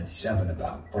 1997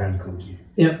 about Brand Called You.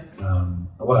 Yeah. And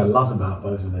what I love about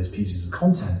both of those pieces of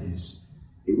content is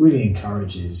it really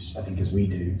encourages, I think, as we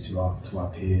do to our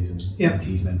peers and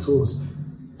mentees, mentors,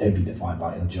 don't be defined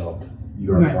by your job.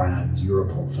 You're a brand, you're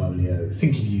a portfolio.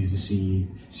 Think of you as the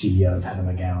CEO of Heather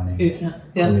McGowan Inc.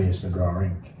 Alias McGraw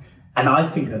Inc. And I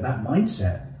think that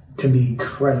mindset can be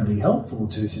incredibly helpful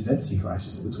to this identity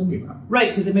crisis that we're talking about. Right,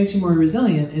 because it makes you more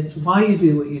resilient. It's why you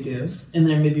do what you do, and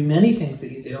there may be many things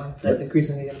that you do. That's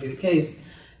increasingly going to be the case,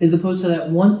 as opposed to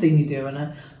that one thing you do.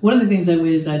 And one of the things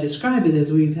ways I describe it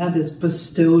is we've had this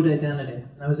bestowed identity.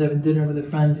 I was having dinner with a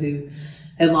friend who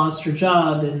had lost her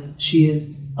job, and she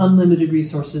had unlimited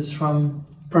resources from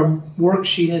work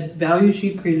she had, values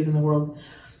she had created in the world,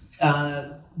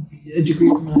 a degree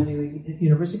from an Ivy League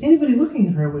university. Anybody looking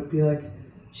at her would be like,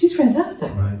 She's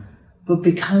fantastic. Right. But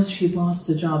because she lost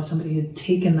the job, somebody had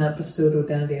taken that bestowed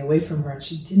identity away from her, and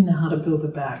she didn't know how to build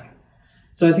it back.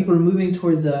 So I think we're moving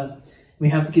towards we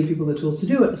have to give people the tools to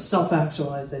do it, a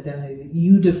self-actualized identity, that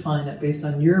you define it based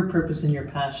on your purpose and your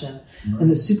passion, and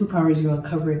the superpowers you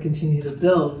uncover and continue to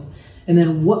build. And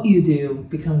then what you do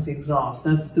becomes the exhaust.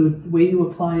 That's the way you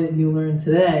apply it and you learn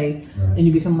today, and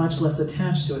you become much less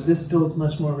attached to it. This builds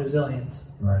much more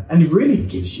resilience. Right. And it really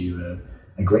gives you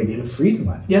a great deal of freedom,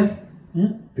 I think. Yeah.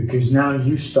 Because now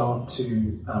you start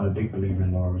to, I'm a big believer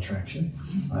in law of attraction.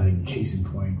 I think case in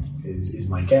point is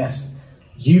my guest.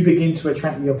 You begin to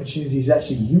attract the opportunities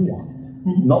actually you want,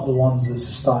 not the ones that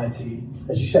society,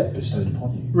 as you said, bestowed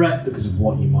upon you. Right. Because of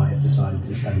what you might have decided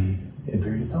to study in a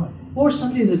period of time. Or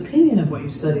somebody's opinion of what you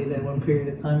studied in one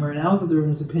period of time, or an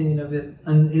algorithm's opinion of it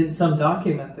in some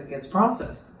document that gets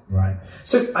processed. Right.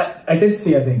 So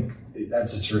identity, I think,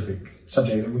 that's a terrific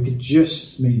subject. And we could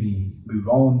just maybe move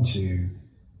on to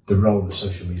the role that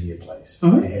social media plays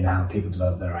in how people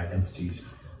develop their identities.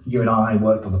 You and I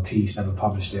worked on a piece, never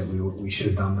published it. We should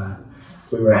have done that.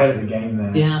 We were ahead of the game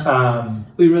there. Yeah,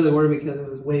 we really were, because it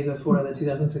was way before the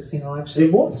 2016 election.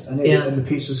 It was, and the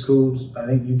piece was called, I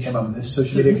think you came up with this,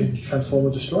 Social Media Can Transform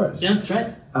or Destroy Us. Yeah, that's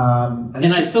right.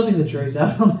 And I still think the jury's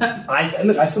out on that.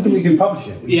 I still think we can publish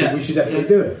it. We should definitely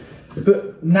do it.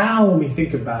 But now when we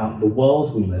think about the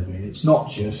world we live in, it's not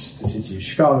just the city of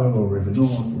Chicago or River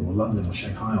North or London or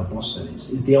Shanghai or Boston. It's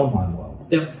the online world.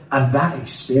 Yeah. And that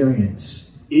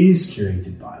experience is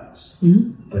curated by us,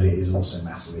 but it is also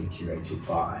massively curated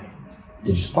by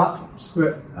digital platforms,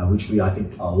 which I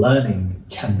think are learning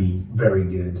can be very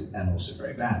good and also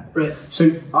very bad. Right.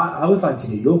 So I would like to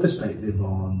get your perspective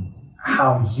on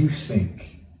how you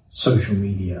think social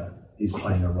media is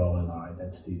playing a role in our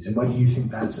identities, and whether you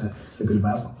think that's a good or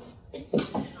bad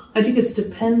one. I think it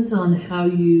depends on how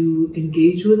you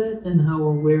engage with it and how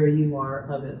aware you are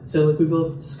of it. So like we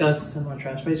both discussed, I'm going to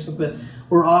trash Facebook, but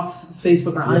we're off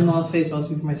Facebook, or I'm off Facebook, I'll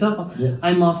speak for myself.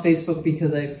 I'm off Facebook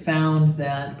because I found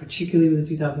that, particularly with the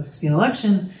 2016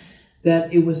 election,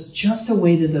 that it was just a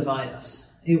way to divide us.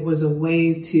 It was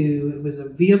it was a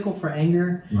vehicle for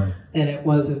anger, and it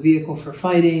was a vehicle for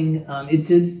fighting. It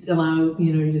did allow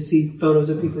you to see photos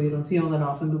of people you don't see all that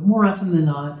often, but more often than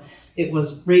not, it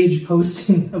was rage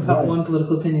posting about one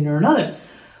political opinion or another.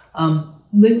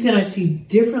 LinkedIn I see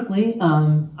differently.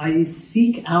 I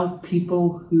seek out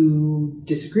people who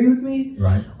disagree with me,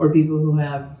 or people who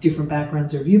have different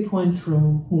backgrounds or viewpoints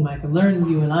from whom I can learn.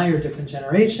 You and I are different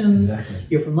generations. Exactly.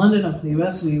 You're from London, I'm from the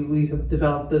US. We have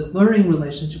developed this learning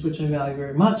relationship, which I value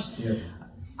very much.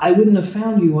 I wouldn't have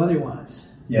found you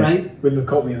otherwise. Right? Wouldn't have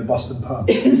caught me in the Boston pub.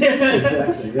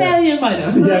 Exactly. Yeah, you might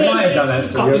have. Yeah, I might have done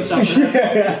actually. Coffee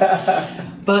shop.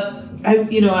 But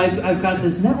I've got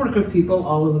this network of people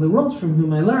all over the world from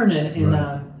whom I learn, and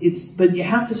but you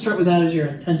have to start with that as your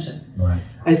intention. Right.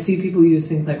 I see people use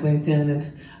things like LinkedIn,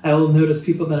 and I will notice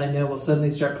people that I know will suddenly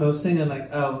start posting. I'm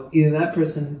like, oh, either that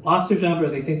person lost their job or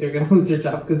they think they're going to lose their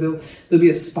job, because there'll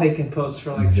be a spike in posts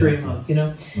for like 3 months,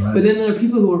 But then there are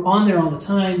people who are on there all the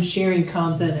time, sharing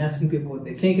content, asking people what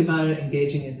they think about it,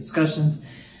 engaging in discussions.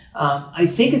 I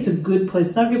think it's a good place.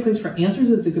 It's not a good place for answers.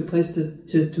 It's a good place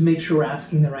to make sure we're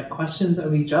asking the right questions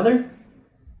of each other.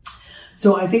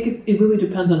 So I think it really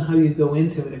depends on how you go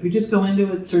into it. If you just go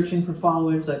into it searching for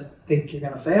followers, I think you're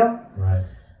going to fail. Right.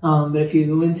 But if you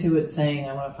go into it saying,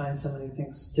 I want to find somebody who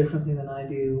thinks differently than I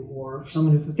do, or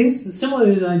someone who thinks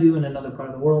similarly than I do in another part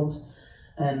of the world,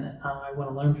 and I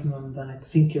want to learn from them, then I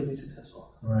think you'll be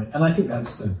successful. Right. And I think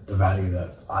that's the value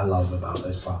that I love about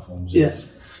those platforms.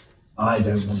 Yes. I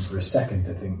don't want for a second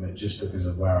to think that just because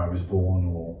of where I was born,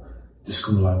 or the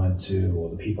school I went to, or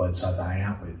the people I decided to hang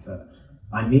out with, that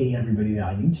I'm meeting everybody that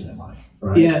I need to in life,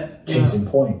 right? Yeah. Case in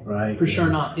point, right? For sure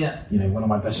not, yeah. One of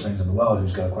my best friends in the world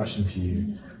who's got a question for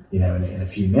you, in a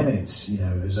few minutes,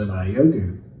 Uzoma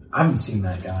Yogu, I haven't seen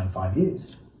that guy in 5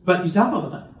 years. But you talk all the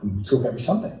time. We talk every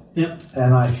Sunday. Yeah.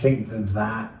 And I think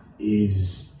that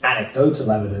is anecdotal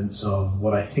evidence of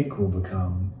what I think will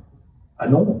become a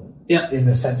normal. Yeah. In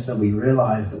the sense that we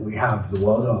realize that we have the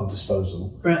world at our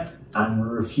disposal. Right. And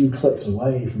we're a few clicks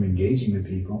away from engaging with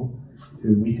people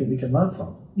who we think we can learn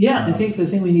from. Yeah, I think the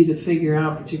thing we need to figure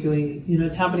out, particularly,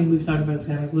 it's happening, we've talked about it's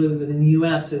kind of blue, but in the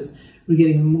US is we're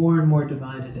getting more and more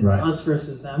divided. It's us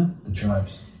versus them. The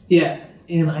tribes. Yeah.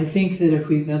 And I think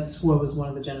that that's what was one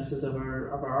of the genesis of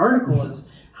our article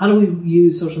is how do we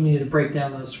use social media to break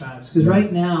down those tribes? Because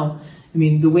right now,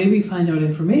 the way we find out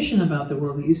information about the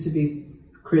world, it used to be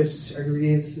Chris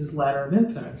agrees ladder of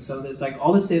influence. So there's like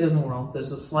all this data in the world.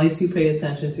 There's a slice you pay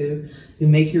attention to. You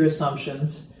make your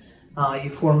assumptions. You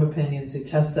form opinions, you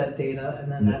test that data,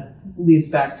 and then that leads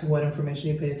back to what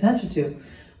information you pay attention to.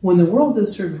 When the world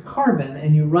is sort of carbon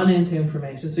and you run into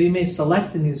information, so you may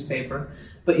select a newspaper,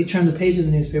 but you turn the page of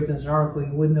the newspaper and there's an article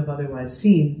you wouldn't have otherwise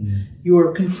seen, you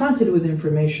are confronted with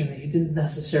information that you didn't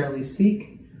necessarily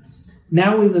seek.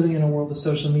 Now we're living in a world of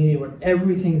social media where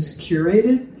everything's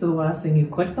curated to the last thing you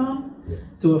clicked on,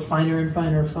 to a finer and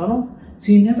finer funnel,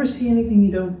 so you never see anything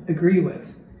you don't agree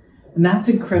with. And that's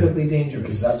incredibly dangerous.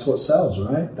 Because that's what sells,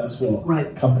 right? That's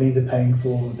what companies are paying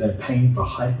for. They're paying for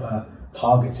hyper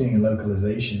targeting and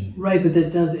localization. Right, but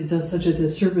it does such a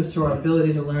disservice to our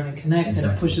ability to learn and connect,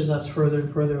 and it pushes us further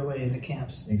and further away into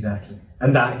camps. Exactly.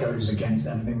 And that goes against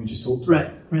everything we just talked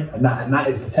about. Right. And that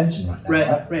is the tension right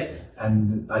now. Right.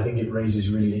 And I think it raises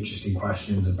really interesting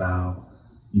questions about,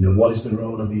 what is the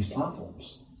role of these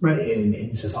platforms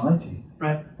in society?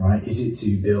 Right. Is it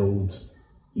to build,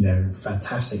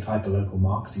 fantastic hyperlocal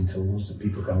marketing tools that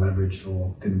people can leverage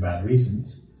for good and bad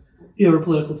reasons? Or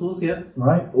political tools,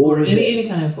 Right. Or any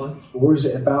kind of influence. Or is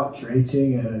it about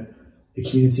creating a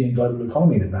community and global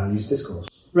economy that values discourse?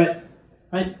 Right.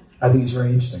 I think it's very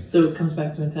interesting. So it comes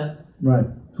back to intent. Right.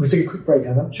 Can we take a quick break,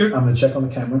 Heather? Sure. I'm going to check on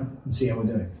the camera and see how we're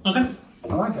doing. Okay.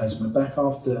 All right, guys, we're back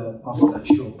after that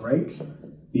short break.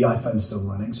 The iPhone's still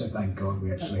running, so thank God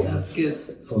we actually have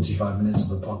 45 minutes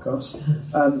of a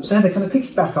podcast. So Heather, kind of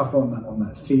picking back up on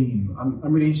that theme,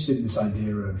 I'm really interested in this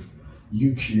idea of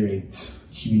you curate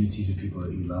communities of people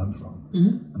that you learn from.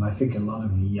 And I think a lot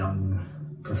of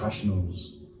young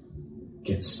professionals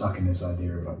get stuck in this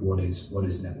idea of what is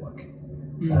networking?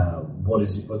 What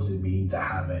does it mean to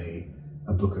have a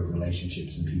book of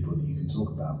relationships and people that you can talk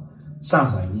about?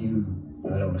 Sounds like you,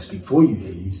 and I don't want to speak for you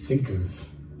here, you think of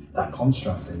that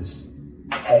construct as,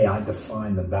 hey, I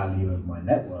define the value of my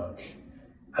network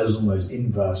as almost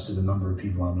inverse to the number of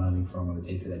people I'm learning from on a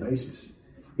day-to-day basis.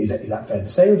 Is that fair to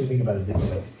say, or do you think about it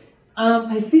differently?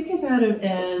 I think about it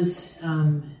as,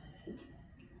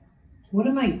 what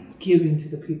am I giving to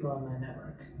the people on my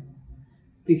network?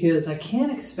 Because I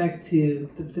can't expect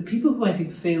the people who I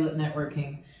think fail at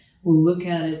networking will look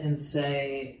at it and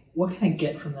say, what can I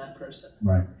get from that person?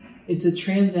 Right. It's a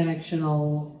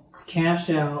transactional, cash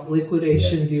out,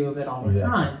 liquidation view of it all the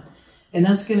time. And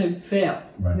that's going to fail.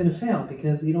 Right. It's going to fail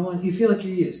because you feel like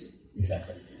you're used.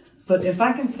 Exactly. But if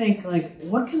I can think,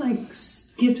 what can I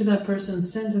give to that person,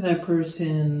 send to that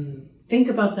person, think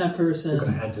about that person? What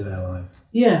can I add to their life?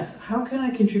 Yeah. How can I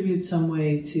contribute some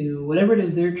way to whatever it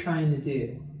is they're trying to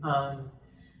do?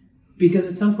 Because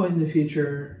at some point in the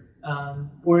future,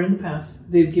 or in the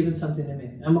past, they've given something to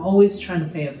me. I'm always trying to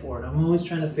pay it forward. I'm always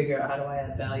trying to figure out how do I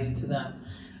add value to them.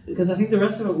 Because I think the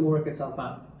rest of it will work itself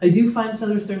out. I do find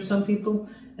there's some people,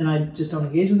 and I just don't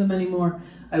engage with them anymore.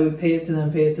 I would pay it to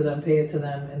them,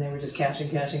 and they were just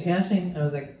cashing. I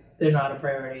was like, they're not a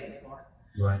priority anymore.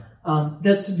 Right.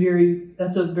 That's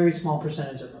a very small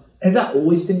percentage of them. Has that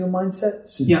always been your mindset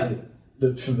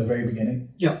from the very beginning?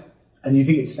 Yeah. And you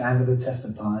think it stands the test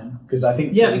of time? Because I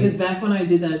think because back when I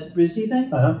did that RISD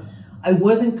thing, I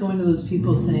wasn't going to those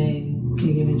people saying, "Can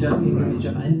you give me a job? Can you give me a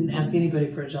job?" I didn't ask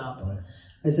anybody for a job. Right.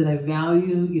 I said, I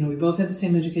value, we both had the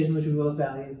same education, which we both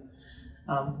value.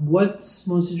 What's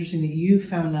most interesting that you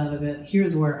found out of it?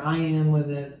 Here's where I am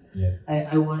with it. Yeah.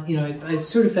 I want, I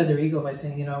sort of fed their ego by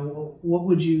saying, what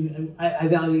would you, I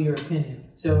value your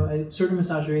opinion. So I sort of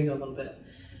massage their ego a little bit.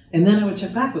 And then I would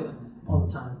check back with them all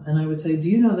the time. And I would say, do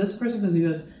you know this person?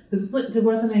 Because there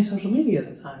wasn't any social media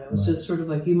at the time. It was just sort of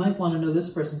like, you might want to know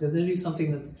this person because they do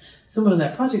something that's similar to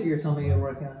that project you're telling me you're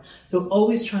working on. So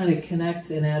always trying to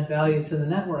connect and add value to the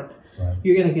network. Right.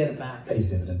 You're going to get it back. Pays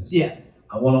dividends. Yeah.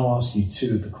 I want to ask you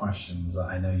two of the questions that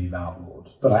I know you've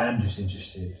outlawed, but I am just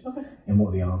interested in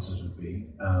what the answers would be.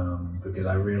 Because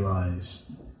I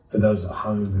realize for those at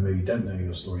home who maybe don't know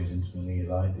your story as intimately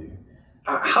as I do,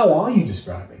 how are you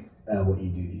describing what you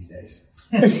do these days?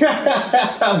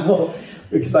 Well,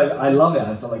 because I love it.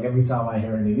 I feel like every time I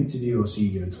hear a new interview or see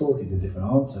you give a talk, it's a different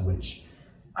answer, which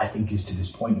I think is to this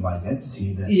point of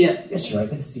identity that yes, your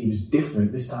identity was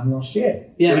different this time last year.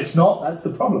 Yeah. But it's not. That's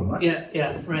the problem, right?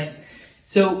 Yeah, right.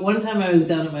 So one time I was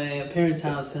down at my parents'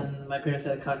 house and my parents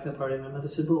had a cocktail party and my mother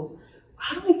said, well,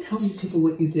 how do I tell these people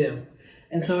what you do?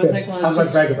 And so I was like, well, how do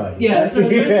I brag about you? Yeah, so I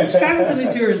was describing something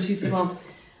to her and she said, well,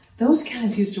 those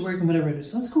guys used to work in whatever it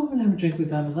is. So let's go over and have a drink with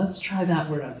them and let's try that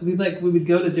word out. So we would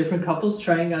go to different couples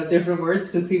trying out different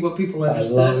words to see what people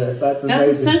understood. I love it. That's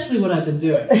essentially what I've been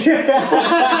doing.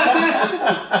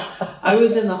 I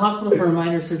was in the hospital for a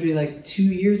minor surgery 2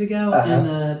 years ago, and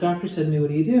the doctor said to me, what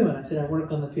do you do? And I said, I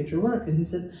work on the future work. And he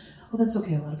said, oh, that's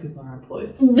okay. A lot of people are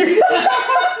employed. And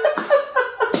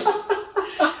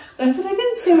I said, I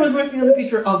didn't say I was working on the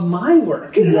future of my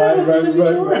work. Right.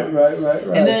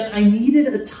 And then I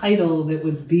needed a title that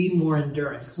would be more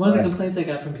enduring. Because one of the complaints I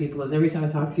got from people is every time I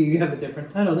talk to you, you have a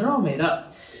different title. They're all made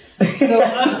up. So,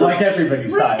 like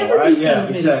everybody's title, right? Yeah,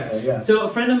 exactly. Yeah. So a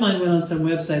friend of mine went on some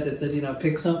website that said,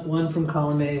 pick one from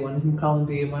column A, one from column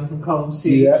B, and one from column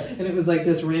C, and it was like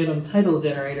this random title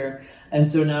generator. And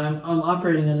so now I'm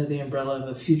operating under the umbrella of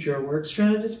a future work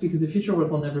strategist because the future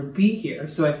work will never be here.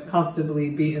 So I can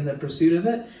constantly be in the pursuit of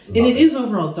it. And it is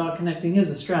overall, dot connecting is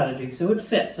a strategy, so it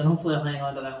fits, and hopefully I'll hang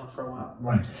on to that one for a while.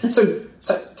 Right. So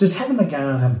does Heather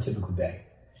McGowan have a typical day?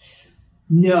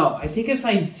 No, I think if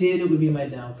I did, it would be my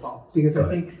downfall because I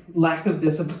think lack of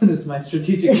discipline is my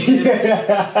strategic advantage.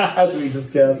 As we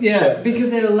discussed. Yeah,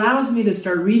 because it allows me to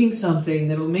start reading something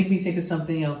that will make me think of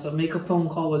something else. I'll make a phone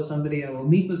call with somebody, I will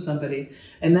meet with somebody,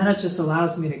 and then it just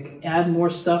allows me to add more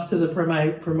stuff to the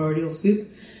primordial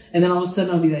soup. And then all of a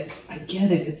sudden I'll be like, I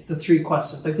get it, it's the 3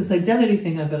 questions. Like this identity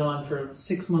thing I've been on for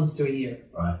 6 months to a year.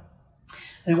 Right.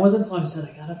 And it wasn't until I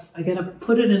said, I gotta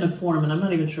put it in a form, and I'm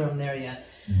not even sure I'm there yet.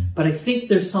 But I think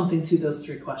there's something to those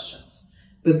 3 questions.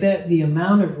 But that the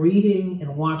amount of reading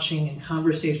and watching and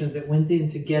conversations that went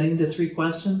into getting the 3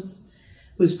 questions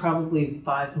was probably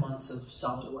 5 months of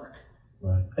solid work.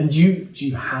 Right. And do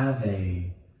you have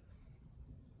a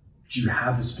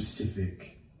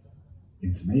specific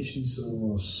information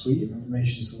source, suite of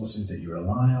information sources that you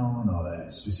rely on? Are there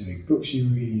specific books you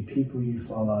read, people you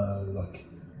follow? Like,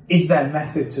 is there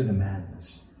method to the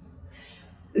madness?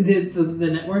 The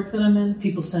network that I'm in,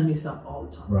 people send me stuff all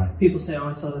the time. Right. People say,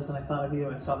 I saw this and I thought of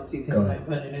you. I saw this you think I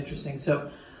find it interesting.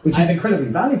 So, which is incredibly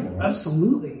valuable, right?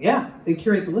 Absolutely, yeah. They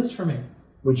curate the list for me.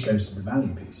 Which goes to the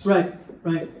value piece. Right.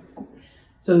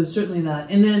 So there's certainly that.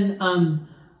 And then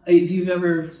if you've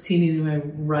ever seen any of my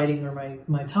writing or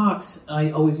my talks,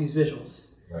 I always use visuals.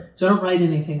 Right. So I don't write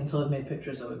anything until I've made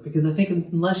pictures of it. Because I think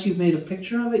unless you've made a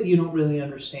picture of it, you don't really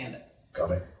understand it.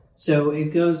 Got it. So it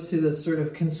goes to the sort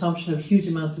of consumption of huge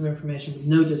amounts of information with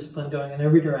no discipline going in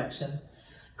every direction.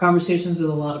 Conversations with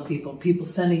a lot of people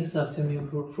sending stuff to me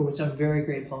for which I'm very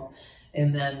grateful.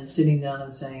 And then sitting down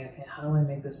and saying, okay, how do I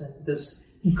make this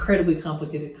incredibly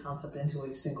complicated concept into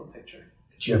a single picture?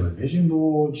 Do you have a vision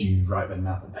board? Do you write with an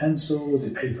Apple Pencil? Is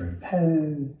it paper and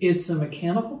pen? It's a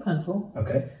mechanical pencil.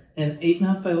 Okay. And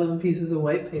 8.5 by 11 pieces of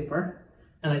white paper.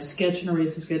 And I sketch and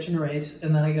erase,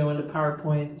 and then I go into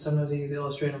PowerPoint. Sometimes I use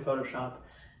Illustrator and Photoshop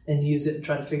and use it and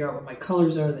try to figure out what my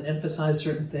colors are that emphasize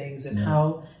certain things and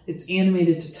how it's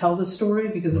animated to tell the story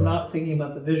because I'm not thinking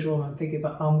about the visual, I'm thinking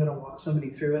about how I'm going to walk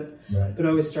somebody through it. Right. But it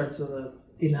always starts with a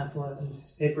 8.5 by 11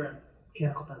 piece of paper and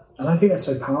mechanical pencils. And I think that's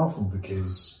so powerful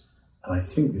because, and I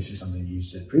think this is something you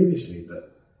said previously,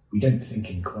 but we don't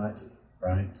think in QWERTY,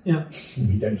 right? Yeah.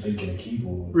 We don't think in a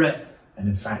keyboard. Right. And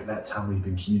in fact, that's how we've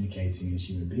been communicating as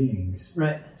human beings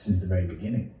since the very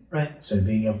beginning. Right. So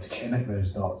being able to connect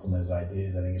those dots and those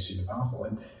ideas, I think, is super powerful.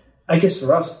 And I guess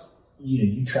for us,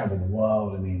 you travel the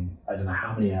world. I mean, I don't know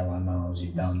how many airline miles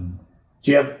you've done.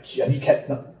 Have you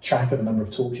kept track of the number of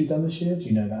talks you've done this year? Do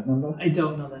you know that number? I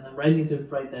don't know that number. I need to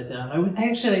write that down. I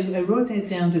wrote that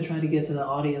down to try to get to the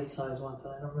audience size once,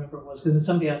 and I don't remember what it was because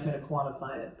somebody asked me to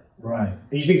quantify it. Right.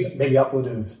 And you think it's maybe upward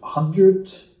of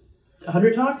 100?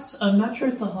 100 talks? I'm not sure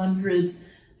it's 100.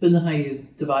 Depends on how you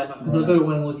divide them. Because I'll go to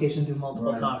one location and do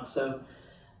multiple talks. So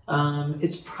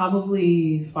it's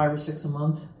probably 5 or 6 a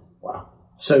month. Wow.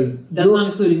 So that's not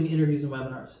including interviews and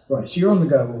webinars. Right. So you're on the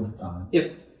go all the time.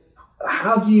 Yep.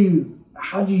 How do you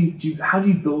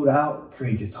build out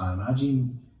creative time? How do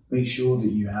you make sure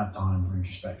that you have time for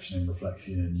introspection and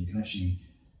reflection and you can actually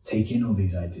take in all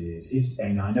these ideas?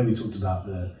 And I know we talked about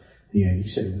you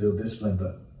said it was ill discipline,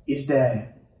 but is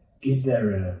there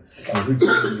a kind of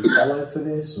routine you follow for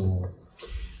this, or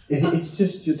is it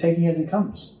just you're taking it as it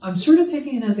comes? I'm sort of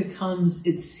taking it as it comes.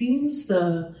 It seems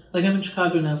I'm in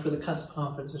Chicago now for the CUSP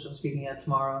conference, which I'm speaking at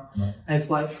tomorrow. Right. I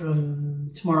fly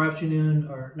from tomorrow afternoon.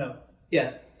 I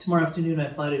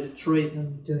fly to Detroit and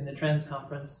I'm doing the Trends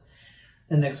conference,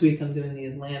 and next week I'm doing the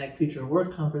Atlantic Future of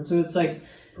Work conference. So it's like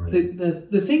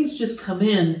the things just come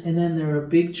in, and then there are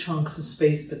big chunks of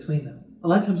space between them. A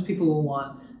lot of times people will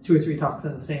want 2 or 3 talks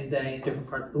in the same day in different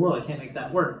parts of the world. I can't make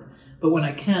that work. But when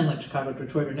I can, like Chicago,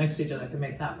 Detroit, or next to each other, I can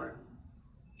make that work.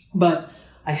 But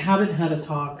I haven't had a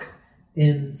talk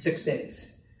in 6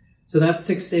 days. So that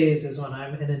 6 days is when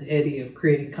I'm in an eddy of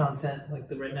creating content.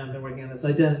 Like right now I've been working on this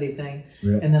identity thing.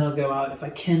 Right. And then I'll go out. If I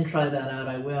can try that out,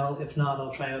 I will. If not,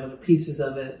 I'll try out other pieces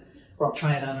of it. Or I'll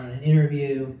try it out on an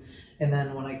interview. And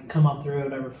then when I come up through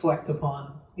it, I reflect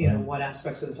upon, what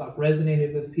aspects of the talk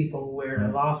resonated with people, where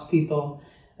I lost people.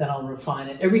 Then I'll refine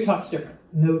it. Every talk's different.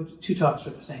 No 2 talks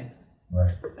are the same.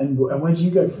 Right. And where do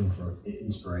you go from for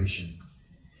inspiration?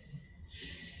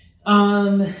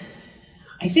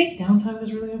 I think downtime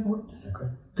is really important. Okay.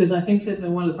 Because I think that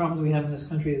one of the problems we have in this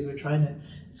country is we're trying to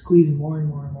squeeze more and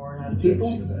more and more out of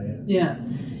people. Yeah.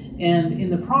 And in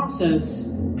the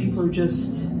process, people are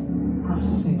just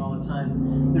processing all the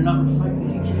time. They're not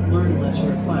reflecting. You can't learn unless you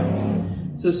reflect.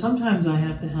 So sometimes I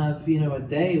have to have, a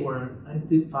day where I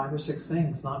do 5 or 6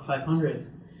 things, not 500.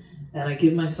 And I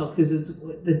give myself, because it's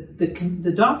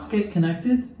the dots get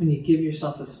connected when you give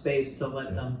yourself the space to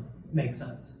let them make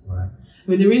sense. Right. I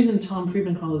mean, the reason Tom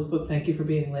Friedman called his book "Thank You for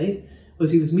Being Late"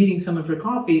 was he was meeting someone for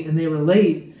coffee and they were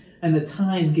late, and the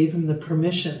time gave him the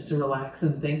permission to relax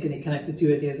and think, and he connected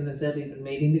 2 ideas in his head he'd been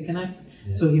waiting to connect.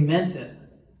 Yeah. So he meant it.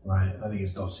 Right. I think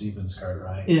it's Dov Seaman's quote,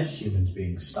 right? Yeah. Humans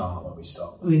being start when we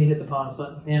stop. When you hit the pause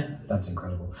button. Yeah. That's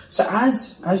incredible. So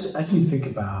as you think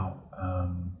about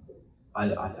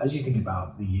as you think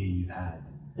about the year you've had,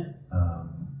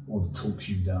 all the talks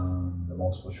you've done, the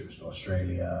multiple trips to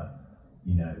Australia,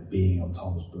 being on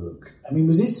Tom's book. I mean,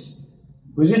 was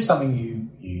this something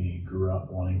you grew up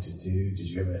wanting to do? Did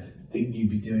you ever think you'd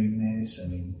be doing this? I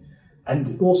mean,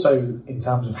 and also in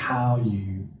terms of how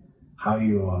you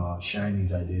are sharing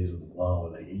these ideas with the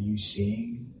world, are you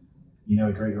seeing,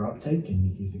 a greater uptake?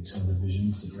 And you think some of the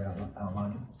visions that you're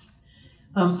outlining?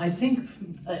 I think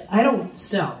I don't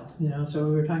sell, so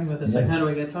we were talking about this, like how do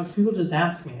I get talks? People just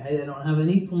ask me. I don't have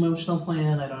any promotional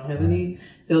plan. I don't have any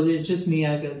sales. It's just me.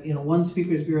 I've got, one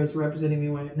speakers bureau is representing me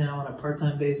right now on a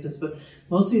part-time basis, but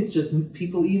mostly it's just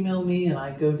people email me and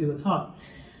I go do a talk.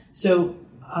 So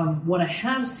what I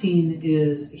have seen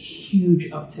is a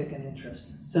huge uptick in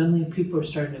interest. Suddenly people are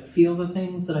starting to feel the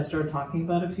things that I started talking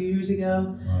about a few years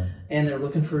ago, and they're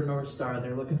looking for a North Star.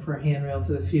 They're looking for a handrail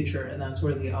to the future, and that's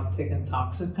where the uptick in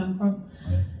talks have come from.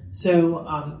 Right.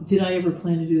 So did I ever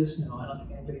plan to do this? No, I don't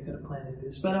think anybody could have planned to do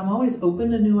this, but I'm always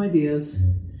open to new ideas,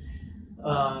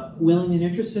 willing and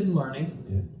interested in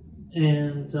learning,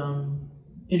 and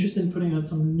interested in putting out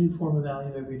some new form of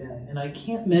value every day. And I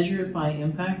can't measure it by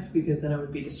impacts because then I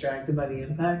would be distracted by the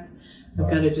impact. I've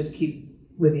got to just keep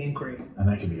with the inquiry. And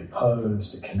that can be a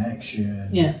post, a connection,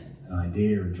 an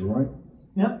idea, a drawing.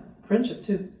 Yep, friendship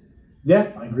too.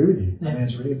 Yeah, I agree with you. I think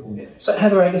it's really important. So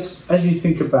Heather, I guess as you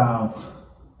think about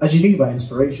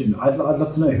inspiration, I'd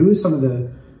love to know who are some of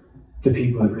the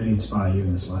people that really inspire you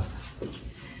in this life.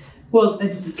 Well,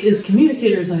 as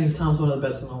communicators, I think Tom's one of the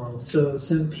best in the world. So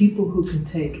some people who can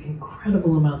take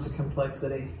incredible amounts of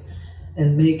complexity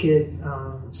and make it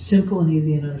simple and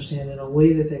easy and understand in a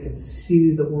way that they can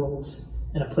see the world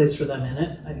and a place for them in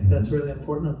it. I think that's really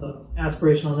important. It's an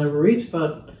aspiration I'll never reach,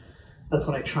 but that's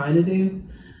what I try to do.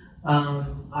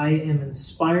 I am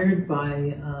inspired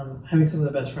by having some of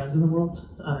the best friends in the world.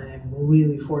 I am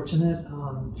really fortunate,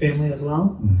 family as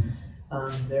well.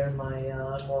 They're my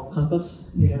moral compass,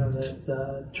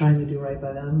 that trying to do right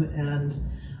by them.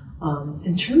 And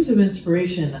in terms of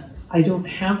inspiration, I don't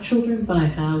have children, but I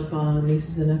have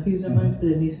nieces and nephews in my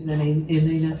nieces and a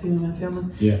nephew in my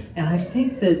family. Yeah. And I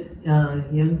think that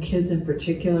young kids in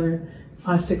particular,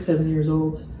 5, 6, 7 years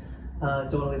old,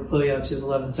 don't want to leave Chloe out, she's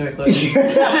 11, sorry Chloe.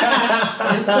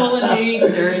 They're pulling me,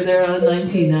 they're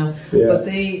 19 now. Yeah. But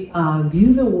they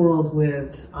view the world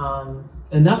with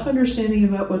enough understanding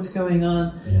about what's going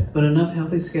on, but enough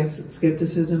healthy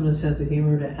skepticism and a sense of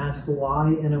humor to ask why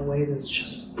in a way that's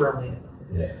just brilliant.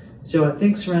 Yeah. So I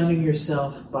think surrounding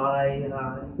yourself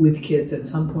with kids at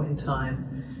some point in time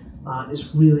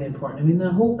is really important. I mean,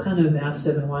 the whole kind of Ask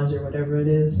 7 Whys or whatever it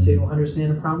is to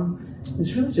understand a problem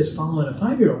is really just following a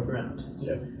 5-year-old around.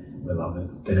 Yeah, I love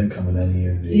it. They don't come with any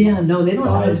of the they don't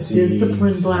biases, have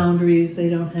discipline boundaries. They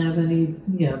don't have any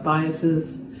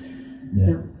biases.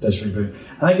 Yeah, that's really good.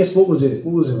 And I guess what was it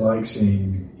like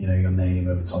seeing your name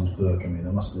over Tom's book? I mean,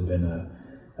 it must have been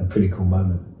a pretty cool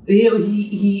moment.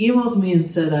 He emailed me and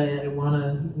said, I want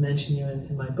to mention you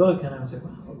in my book. And I was like,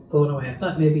 wow, blown away. I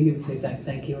thought maybe he would say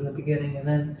thank you in the beginning. And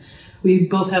then we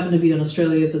both happened to be in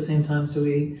Australia at the same time. So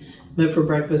we met for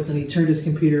breakfast and he turned his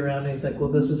computer around and he's like,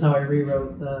 well, this is how I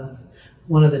rewrote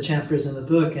one of the chapters in the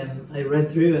book. And I read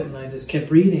through it and I just kept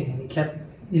reading. And he kept,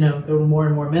 there were more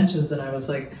and more mentions. And I was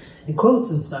like, in quotes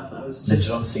and stuff. I was just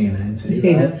on CNN too.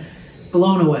 Yeah, right?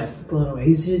 blown away.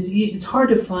 It's hard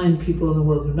to find people in the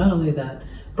world who are not only that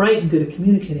bright and good at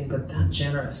communicating, but that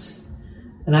generous.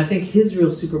 And I think his real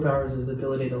superpower is his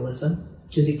ability to listen,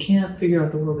 because you can't figure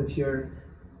out the world if you're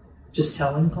just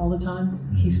telling all the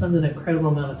time. He spends an incredible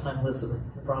amount of time listening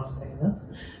and processing, and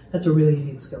that's a really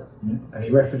unique skill. Yeah. And he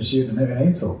referenced you at the No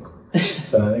Name Talk,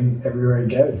 so I think everywhere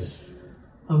he goes.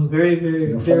 I'm very,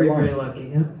 very, very, very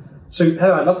lucky. Yeah. So,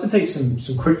 Heather, I'd love to take some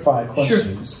quick fire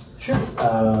questions. Sure.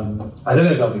 I don't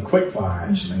know if that'll be quick fire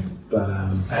actually, but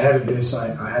ahead of this,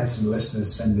 I had some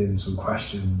listeners send in some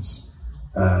questions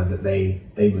that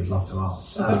they would love to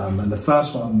ask. Okay. And the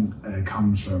first one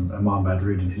comes from Aman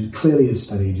Badruddin, who clearly has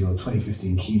studied your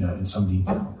 2015 keynote in some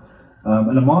detail.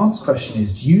 And Aman's question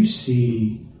is, do you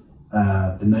see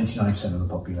the 99% of the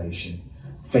population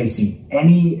facing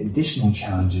any additional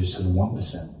challenges to the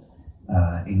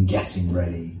 1% in getting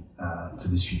ready for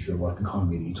this future of work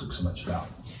economy that you talk so much about?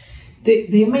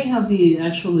 They may have the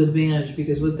actual advantage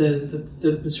because what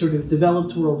the sort of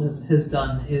developed world has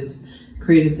done is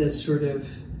created this sort of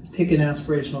pick an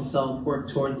aspirational self, work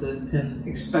towards it, and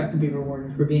expect to be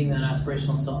rewarded for being that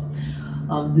aspirational self.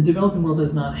 The developing world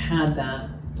has not had that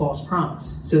false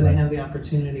promise, so they have the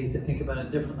opportunity to think about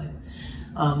it differently.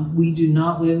 We do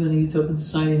not live in a utopian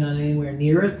society, not anywhere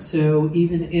near it, so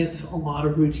even if a lot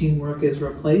of routine work is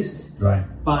replaced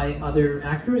by other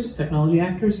actors, technology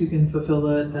actors, you can fulfill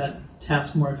that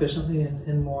task more efficiently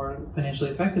and more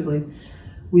financially effectively.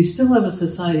 We still have a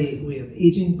society, we have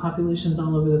aging populations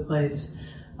all over the place.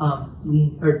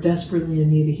 We are desperately in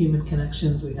need of human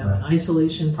connections. We have an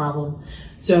isolation problem.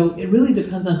 So it really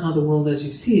depends on how the world as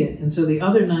you see it. And so the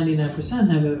other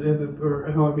 99% have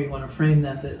or however you want to frame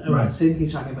that I want to say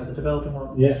he's talking about the developing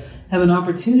world, have an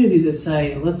opportunity to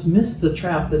say, let's miss the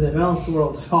trap the developed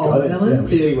world fell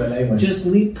into. Just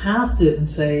leap past it and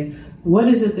say, what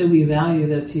is it that we value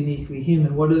that's uniquely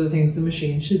human? What are the things the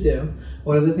machine should do?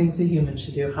 What are the things the human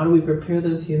should do? How do we prepare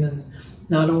those humans,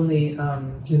 not only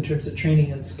in terms of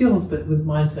training and skills, but with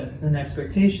mindsets and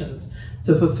expectations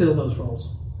to fulfill those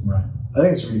roles? Right. I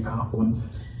think it's really powerful. And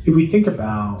if we think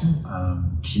about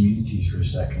communities for a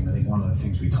second, I think one of the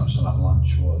things we touched on at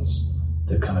lunch was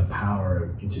the kind of power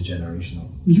of intergenerational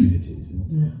communities.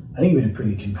 And I think we had a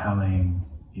pretty compelling,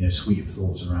 suite of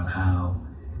thoughts around how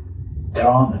there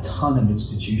aren't a ton of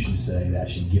institutions today that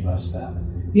actually give us that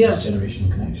generational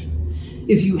connection.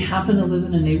 If you happen to live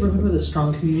in a neighborhood with a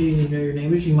strong community and you know your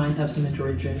neighbors, you might have some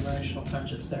intergenerational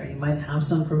friendships there. You might have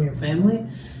some from your family.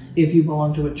 If you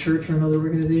belong to a church or another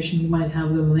organization, you might have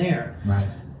them there. Right.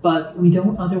 But we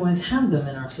don't otherwise have them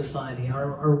in our society.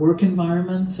 Our work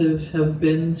environments have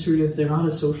been they're not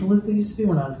as social as they used to be.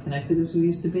 We're not as connected as we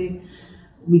used to be.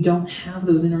 We don't have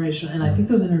those intergenerational, and I think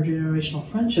those intergenerational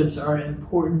friendships are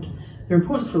important. They're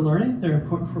important for learning, they're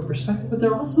important for perspective, but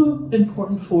they're also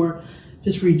important for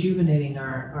just rejuvenating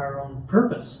our own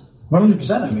purpose.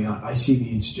 100%. I mean, I see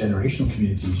the intergenerational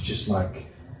communities just like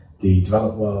the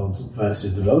developed world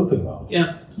versus developing world.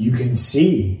 Yeah. You can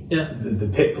see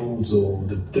the pitfalls or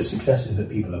the successes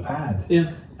that people have had,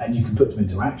 and you can put them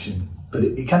into action. But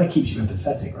it kind of keeps you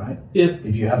empathetic, right? Yeah.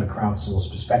 If you have a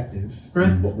crowdsourced perspective,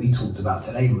 and what we talked about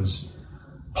today was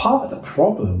part of the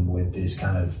problem with this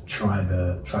kind of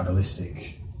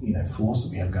tribalistic, force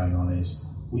that we have going on is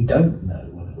we don't know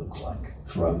what it looks like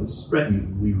for others. Right.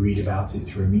 We read about it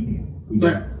through a medium. We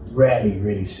don't rarely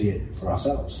really see it for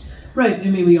ourselves. Right. I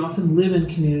mean, we often live in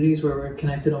communities where we're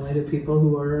connected only to people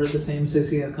who are the same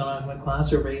socioeconomic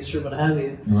class or race or what have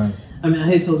you. Right. I mean, I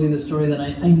had told you the story that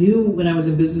I knew when I was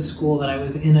in business school that I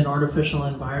was in an artificial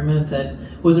environment that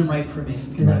wasn't right for me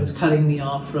and that was cutting me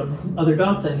off from other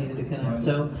dots I needed to connect. Right.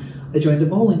 So I joined a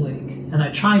bowling league and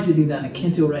I tried to do that. I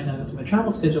can't do it right now because of my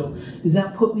travel schedule. Is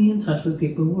that put me in touch with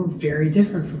people who are very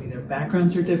different from me. Their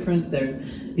backgrounds are different. I'd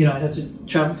have to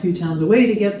travel a few towns away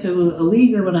to get to a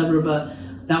league or whatever, but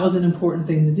that was an important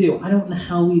thing to do. I don't know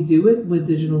how we do it with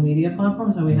digital media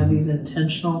platforms, how we have these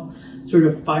intentional sort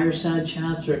of fireside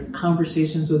chats or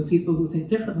conversations with people who think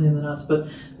differently than us. But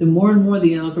the more and more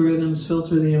the algorithms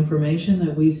filter the information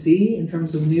that we see in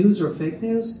terms of news or fake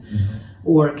news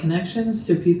or connections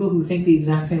to people who think the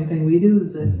exact same thing we do,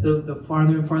 is that the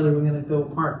farther and farther we're going to go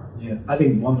apart. Yeah, I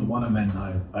think one event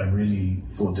I really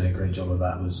thought did a great job of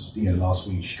that was last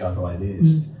week, Chicago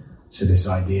Ideas. So this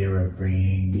idea of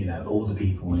bringing, all the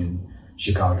people in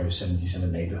Chicago's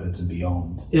 77 neighborhoods and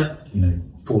beyond,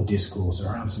 for discourse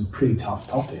around some pretty tough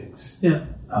topics,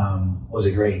 was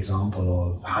a great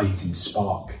example of how you can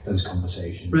spark those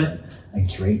conversations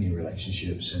and create new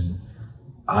relationships. And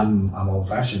I'm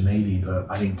old-fashioned maybe,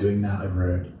 but I think doing that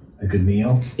over a good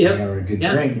meal or a good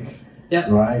drink,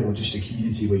 right, or just a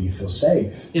community where you feel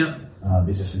safe,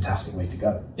 is a fantastic way to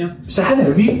go. Yeah. So Heather,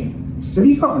 have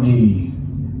you got any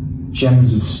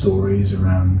gems of stories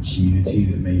around community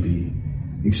that maybe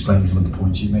explain some of the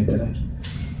points you made today?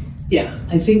 Yeah,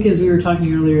 I think as we were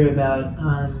talking earlier about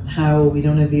how we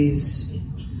don't have these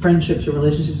friendships or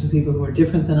relationships with people who are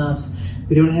different than us,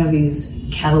 we don't have these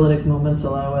catalytic moments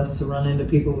allow us to run into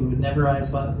people we would never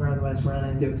otherwise run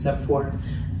into except for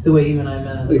the way you and I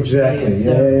met. Exactly,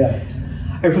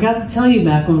 I forgot to tell you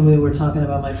back when we were talking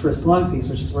about my first blog piece,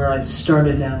 which is where I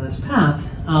started down this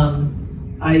path.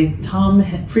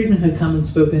 Tom Friedman had come and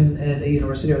spoken at a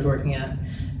university I was working at,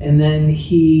 and then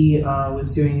he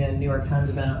was doing a New York Times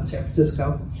event out in San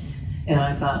Francisco. And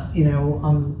I thought,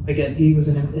 again, I think it was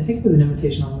an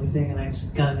invitation-only thing, and I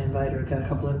got an invite or got a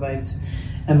couple invites.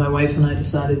 And my wife and I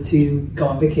decided to go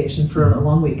on vacation for a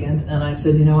long weekend. And I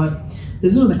said, you know what?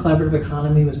 This is when the collaborative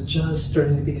economy was just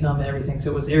starting to become everything.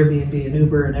 So it was Airbnb and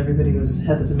Uber, and everybody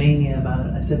had this mania about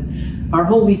it. I said, our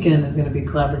whole weekend is going to be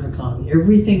collaborative economy.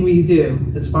 Everything we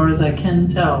do, as far as I can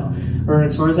tell, or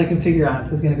as far as I can figure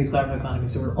out, is going to be collaborative economy.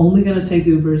 So we're only going to take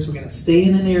Ubers. We're going to stay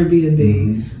in an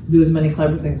Airbnb, do as many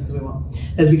collaborative things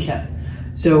as we can.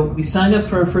 So we signed up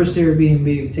for our first Airbnb.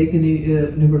 We take an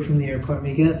Uber from the airport.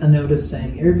 We get a notice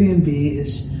saying Airbnb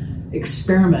is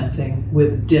experimenting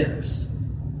with dinners.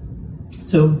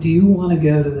 So do you want to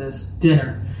go to this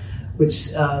dinner?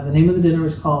 Which the name of the dinner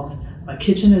was called "My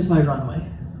Kitchen Is My Runway,"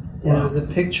 and it was a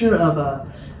picture of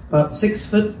a about 6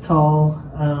 foot tall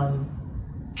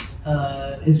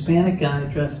Hispanic guy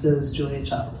dressed as Julia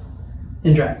Child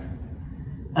in drag.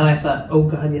 And I thought, oh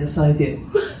God, yes I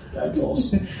do. That's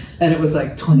awesome. And it was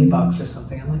like $20 or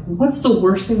something. I'm like, what's the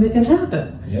worst thing that can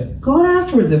happen? Yep. Go on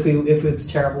afterwards if it's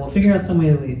terrible. We'll figure out some way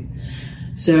to leave.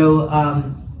 So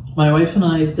my wife and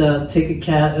I take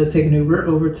an Uber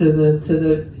over to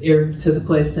the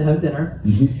place to have dinner.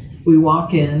 Mm-hmm. We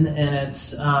walk in, and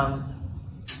it's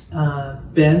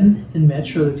Ben and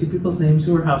Mitch are the two people's names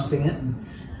who were hosting it.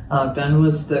 Ben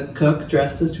was the cook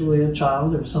dressed as Julia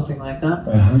Child or something like that.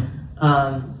 Uh-huh.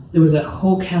 There was a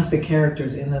whole cast of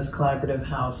characters in this collaborative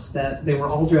house that they were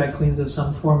all drag queens of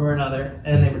some form or another,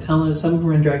 and they were telling us, some of them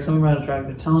were in drag, some of them were out of drag,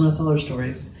 they're telling us all their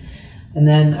stories. And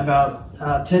then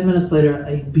about 10 minutes later,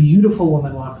 a beautiful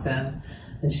woman walks in,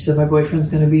 and she said, my boyfriend's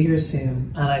going to be here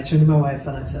soon. And I turned to my wife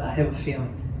and I said, I have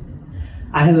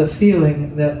a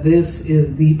feeling that this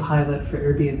is the pilot for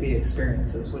Airbnb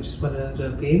experiences, which is what it ended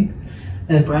up being.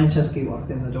 And Brian Chesky walked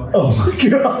in the door. Oh my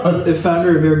God. The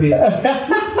founder of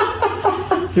Airbnb.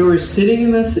 So we're sitting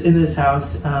in this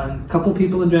house, a couple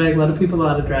people in drag, a lot of people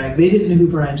out of drag. They didn't know who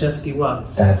Brian Chesky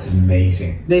was. That's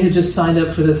amazing. They had just signed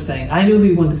up for this thing. I knew who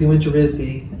he was because he went to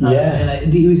RISD.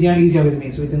 And he was young. He's younger than me,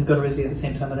 so we didn't go to RISD at the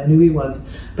same time, but I knew he was.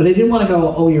 But I didn't want to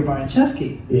go, oh, you're Brian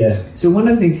Chesky. Yeah. So one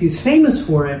of the things he's famous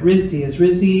for at RISD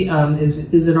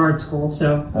is an art school,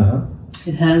 so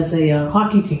it has a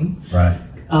hockey team. Right.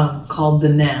 Called the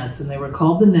Nads, and they were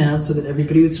called the Nads so that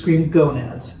everybody would scream "Go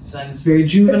Nads." So it's very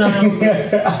juvenile.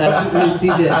 That's what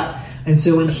RISD did. And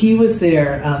so when he was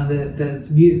there,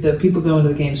 the people going to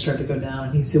the game started to go down,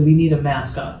 and he said, "We need a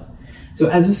mascot." So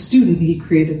as a student, he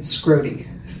created Scrody.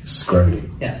 Scrody.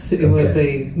 Yes, it was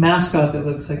a mascot that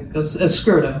looks like a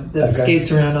scrotum that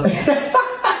skates around on the ice.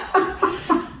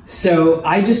 So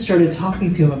I just started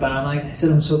talking to him about it. I said,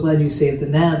 I'm so glad you saved the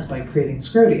Nads by creating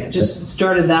Scrody. I just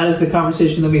started that as the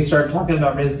conversation. Then we started talking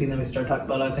about RISD, and then we started talking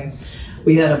about other things.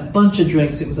 We had a bunch of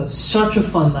drinks. It was such a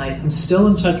fun night. I'm still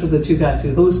in touch with the two guys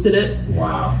who hosted it.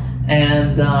 Wow.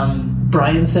 And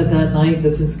Brian said that night,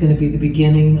 this is going to be the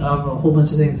beginning of a whole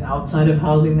bunch of things outside of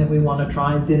housing that we want to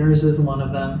try. Dinners is one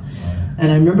of them.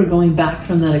 And I remember going back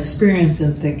from that experience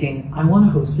and thinking, I want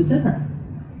to host a dinner.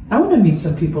 I want to meet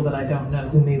some people that I don't know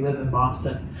who may live in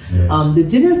Boston. Yeah. The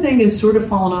dinner thing is sort of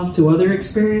fallen off to other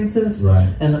experiences. Right.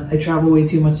 And I travel way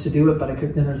too much to do it, but I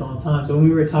cook dinners all the time. So when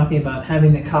we were talking about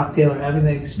having the cocktail or having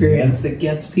the experience that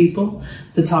gets people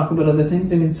to talk about other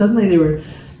things, I mean, suddenly there were,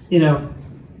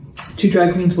 two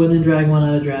drag queens, one in drag, one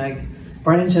out of drag.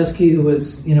 Brian Chesky, who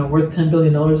was, worth $10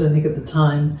 billion, I think, at the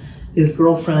time, his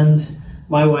girlfriend,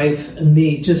 my wife, and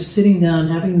me, just sitting down,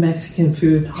 having Mexican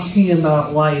food, talking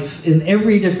about life in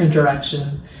every different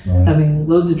direction, having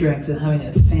loads of drinks and having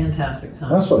a fantastic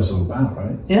time. That's what it's all about,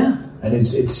 right? Yeah. And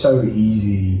it's so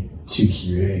easy to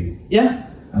create. Yeah.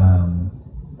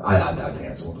 I think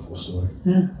that's a wonderful story.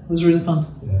 Yeah, it was really fun.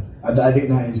 Yeah. I think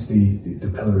that is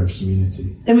the pillar of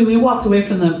community. I mean, we walked away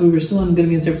from that. We were still going to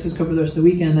be in San Francisco for the rest of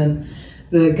the weekend, and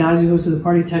the guys who hosted the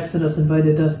party texted us,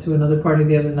 invited us to another party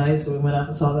the other night, so we went out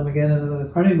and saw them again at another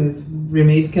party. We've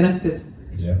remained connected.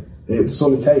 Yeah. It's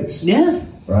all it takes. Yeah.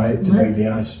 Right? To break the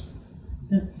ice.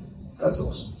 Yeah. That's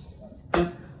awesome. Yeah.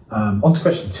 On to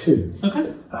question 2.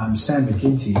 Okay. Sam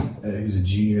McGinty, who's a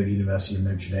junior at the University of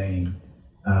Notre Dame,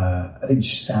 I think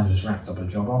Sam just wrapped up a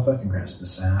job offer. Congrats to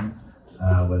Sam.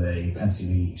 With a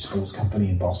fancy sports company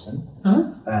in Boston.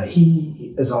 Uh-huh.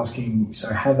 He is asking,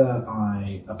 so Heather,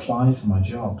 I applied for my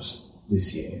jobs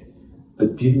this year,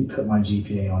 but didn't put my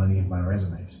GPA on any of my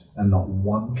resumes, and not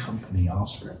one company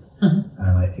asked for it. Uh-huh.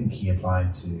 And I think he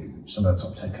applied to some of the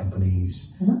top 10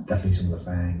 companies, definitely some of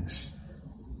the FANGs.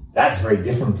 that's very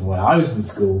different from when I was in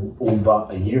school, all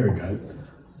but a year ago.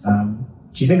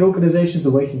 Do you think organizations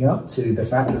are waking up to the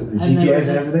fact that the GPAs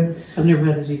and everything? I've never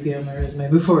had a GPA on my resume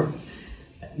before.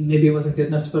 Maybe it wasn't good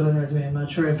enough to put on the resume, I'm not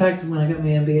sure. In fact, when I got my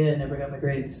MBA, I never got my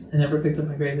grades. I never picked up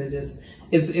my grades. I just,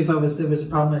 if there was a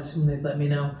problem, I assumed they'd let me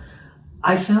know.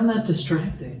 I found that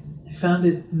distracting. I found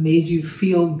it made you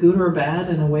feel good or bad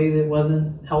in a way that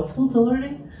wasn't helpful to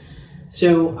learning.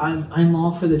 So I'm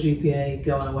all for the GPA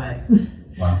going away.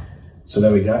 Wow. So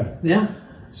there we go. Yeah.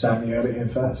 Sam, you heard it here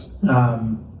first.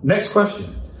 Next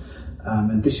question.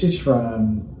 And this is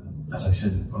from, as I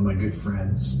said, one of my good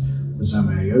friends,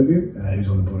 Zoma Ayogu, who's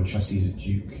on the board of trustees at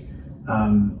Duke.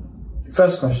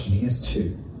 First question, he has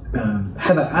two.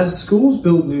 Heather, as schools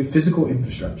build new physical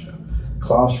infrastructure,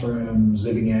 classrooms,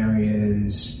 living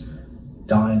areas,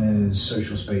 diners,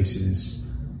 social spaces,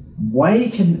 where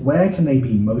can they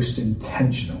be most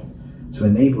intentional to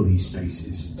enable these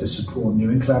spaces to support new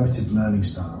and collaborative learning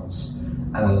styles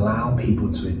and allow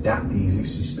people to adapt the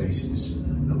existing spaces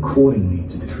accordingly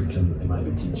to the curriculum that they might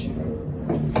be teaching?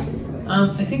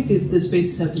 I think the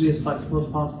spaces have to be as flexible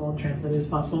as possible, translated as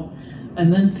possible,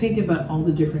 and then think about all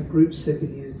the different groups that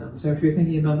could use them. So if you're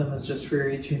thinking about them as just for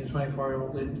 18 to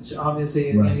 24-year-olds, it's obviously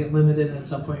you're going to get limited, and at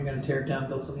some point you're going to tear it down,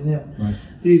 build something new. Right.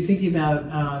 But you think about,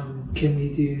 can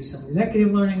we do some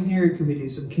executive learning here? Could we do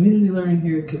some community learning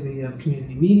here? Could we have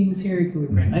community meetings here? Could we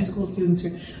bring high school students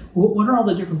here? What are all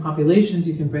the different populations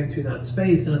you can bring through that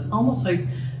space? And it's almost like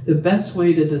the best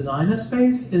way to design a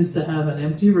space is to have an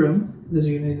empty room, because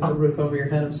you need a roof over your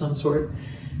head of some sort,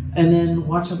 and then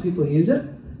watch how people use it,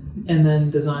 and then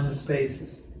design the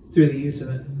space through the use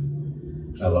of it.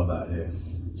 I love that idea.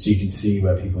 So you can see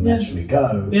where people naturally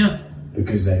go,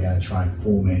 because they're going to try and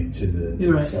form it to the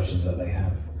discussions that they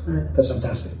have. Right. That's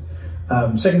fantastic.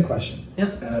 Second question.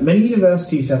 Yep. Many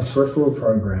universities have peripheral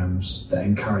programs that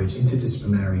encourage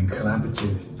interdisciplinary and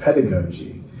collaborative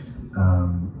pedagogy,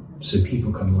 so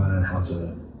people can learn how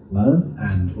to learn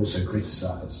and also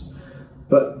criticize.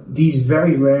 But these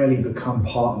very rarely become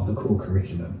part of the core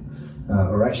curriculum,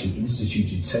 or actually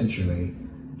instituted centrally,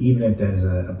 even if there's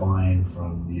a buy-in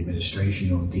from the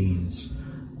administration or deans.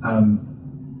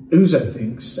 Uzo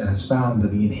thinks and has found that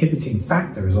the inhibiting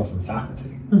factor is often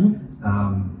faculty.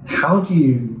 Mm-hmm. How do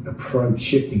you approach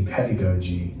shifting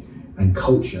pedagogy and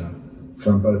culture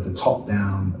from both a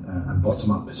top-down and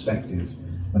bottom-up perspective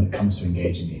when it comes to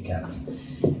engaging the academy?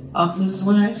 This is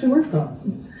one I actually worked on.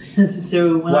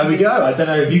 So there we go. I don't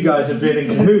know if you guys have been in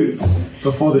cahoots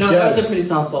before the show. No, that was a pretty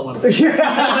softball one.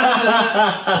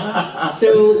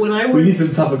 So when I worked, we need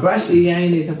some tougher questions. Yeah, I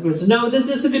need tougher questions. No, this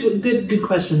is a good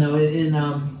question though.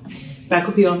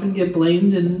 Faculty often get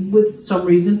blamed, and with some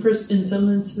reason in some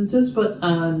instances, but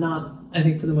not. I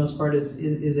think for the most part, is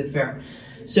it fair?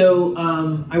 So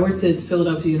I worked at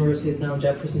Philadelphia University. It's now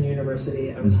Jefferson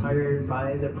University. I was hired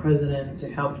by the president to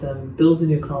help them build a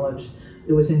new college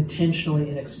that was intentionally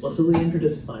and explicitly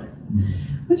interdisciplinary.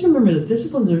 Let's remember that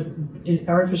disciplines are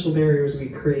artificial barriers we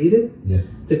created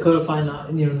to codify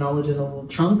knowledge into little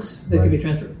chunks that could be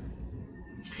transferred.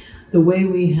 The way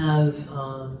we have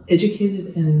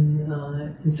educated and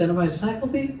incentivized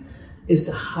faculty is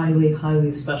to highly,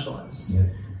 highly specialize. Yeah.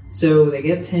 So they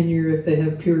get tenure if they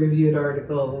have peer-reviewed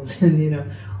articles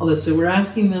and all this. So we're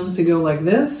asking them to go like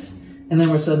this, and then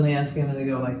we're suddenly asking them to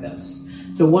go like this.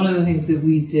 So one of the things that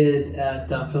we did at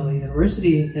Philly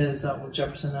University is with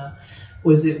Jefferson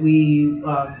was that we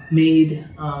made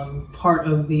part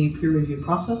of the peer review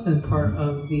process and part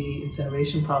of the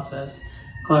incentivation process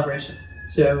collaboration.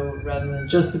 So rather than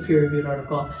just the peer-reviewed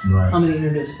article, how many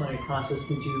interdisciplinary classes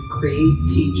did you create,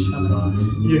 teach? How many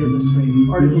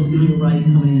interdisciplinary articles did you write?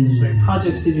 How many interdisciplinary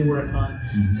projects did you work on?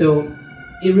 Mm-hmm. So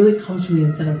it really comes from the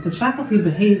incentive, because faculty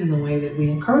behave in the way that we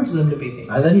encourage them to behave.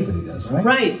 As anybody does, right?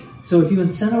 Right. So if you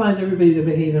incentivize everybody to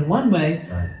behave in one way,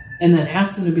 and then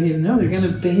ask them to behave in another, they're going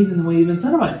to behave in the way you've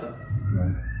incentivized them.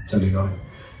 Right. Totally got it.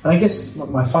 And I guess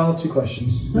my final two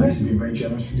questions, you've been very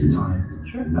generous with your time.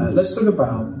 Sure. Let's talk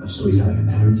about storytelling and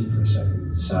narrative for a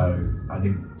second. So I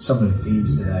think some of the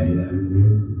themes today that have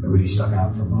really stuck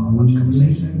out from our lunch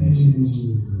conversation in this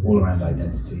is all around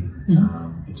identity.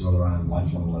 Mm-hmm. It's all around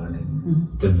lifelong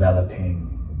learning, developing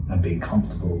and being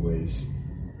comfortable with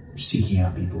seeking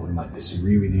out people who might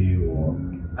disagree with you, or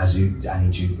as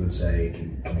Annie Duke would say,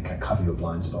 can kind of cover your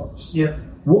blind spots. Yeah.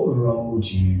 What role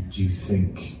do you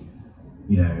think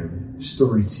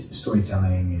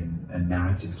storytelling and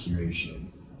narrative curation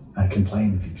can play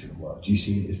in the future of work? Do you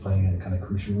see it as playing a kind of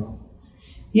crucial role?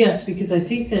 Yes, because I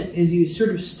think that as you sort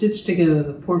of stitch together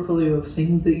the portfolio of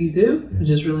things that you do, which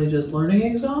is really just learning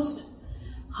exhaust,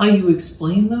 how you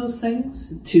explain those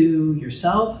things to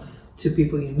yourself, to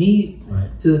people you meet,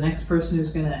 right. to the next person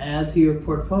who's going to add to your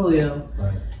portfolio,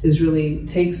 right. is really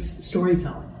takes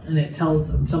storytelling. And it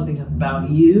tells them something about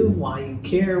you, why you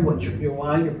care, what your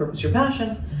why, your purpose, your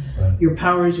passion, right. your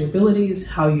powers, your abilities,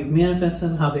 how you manifest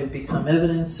them, how they've become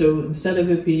evident. So instead of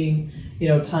it being,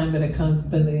 time in a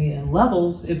company and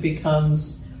levels, it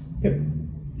becomes,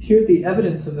 here are the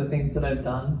evidence of the things that I've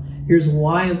done. Here's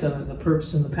why I've done it. The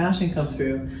purpose and the passion come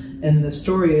through. And the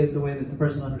story is the way that the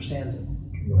person understands it.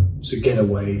 Right. So get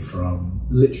away from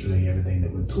literally everything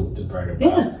that we're taught to brag about.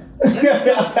 Yeah.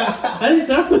 I think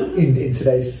so. In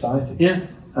today's society. Yeah.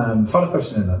 Final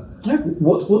question, Heather. Yeah.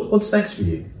 What's next for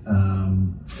you?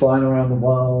 Flying around the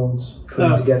world,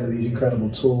 putting together these incredible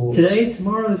tours. Today,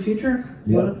 tomorrow, the future.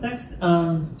 Yeah. What's next?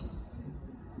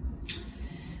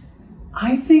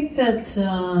 I think that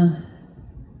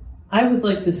I would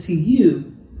like to see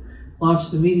you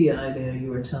launch the media idea you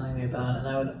were telling me about, and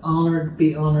I would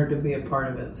be honored to be a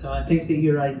part of it. So I think that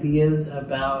your ideas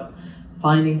about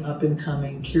finding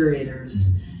up-and-coming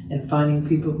curators and finding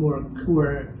people who are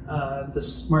the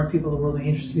smart people in the world, the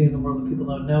interesting in the world that people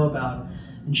don't know about,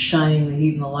 and shining the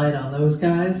heat and the light on those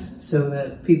guys so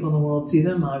that people in the world see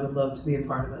them, I would love to be a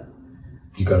part of it.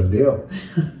 You got a deal.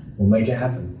 We'll make it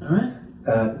happen. All right.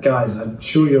 Guys, I'm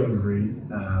sure you'll agree.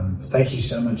 Thank you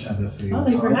so much, Heather, for your time.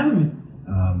 Thanks for having me.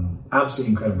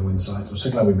 Absolutely incredible insights. I'm so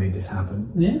glad we made this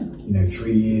happen. Yeah.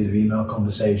 3 years of email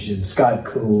conversations, Skype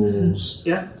calls,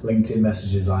 yeah. LinkedIn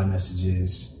messages,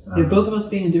 iMessages. Both of us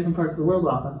being in different parts of the world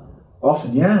often.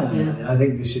 Often, yeah. I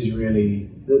think this is really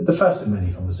the first of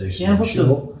many conversations, yeah, I'm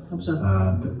sure. Hope so.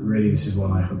 But really, this is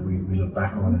one I hope we look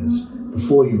back on as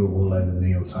before you were all over the New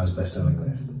York Times bestselling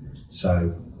list.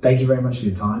 So thank you very much for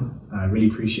your time. I really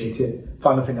appreciate it.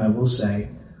 Final thing I will say,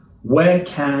 where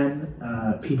can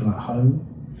people at home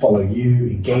follow you,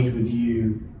 engage with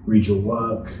you, read your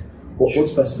work?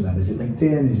 What's best for them? Is it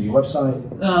LinkedIn? Is it your website?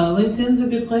 LinkedIn's a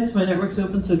good place. My network's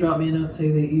open, so drop me a note, say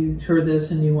that you heard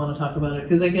this and you want to talk about it.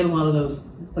 Because I get a lot of those,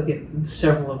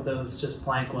 several of those just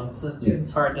blank ones.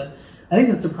 It's hard to... I think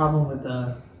that's the problem with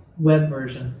the web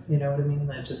version. You know what I mean?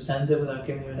 That just sends it without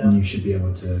giving you a note. And you should be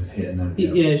able to hit a note.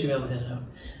 Yeah, you should be able to hit a note.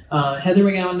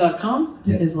 HeatherMcGowan.com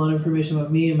is a lot of information about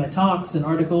me and my talks and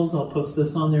articles. I'll post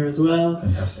this on there as well.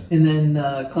 Fantastic. And then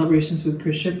collaborations with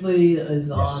Chris Shipley is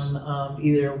on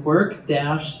either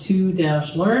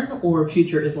work-to-learn or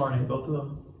future is learning. Both of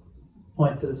them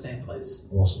point to the same place.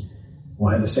 Awesome.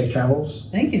 Well, Heather, safe travels.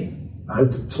 Thank you. I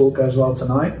hope the talk goes well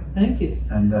tonight. Thank you.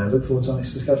 And look forward to our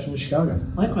next discussion with Chicago.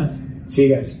 Likewise. See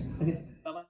you guys. Okay.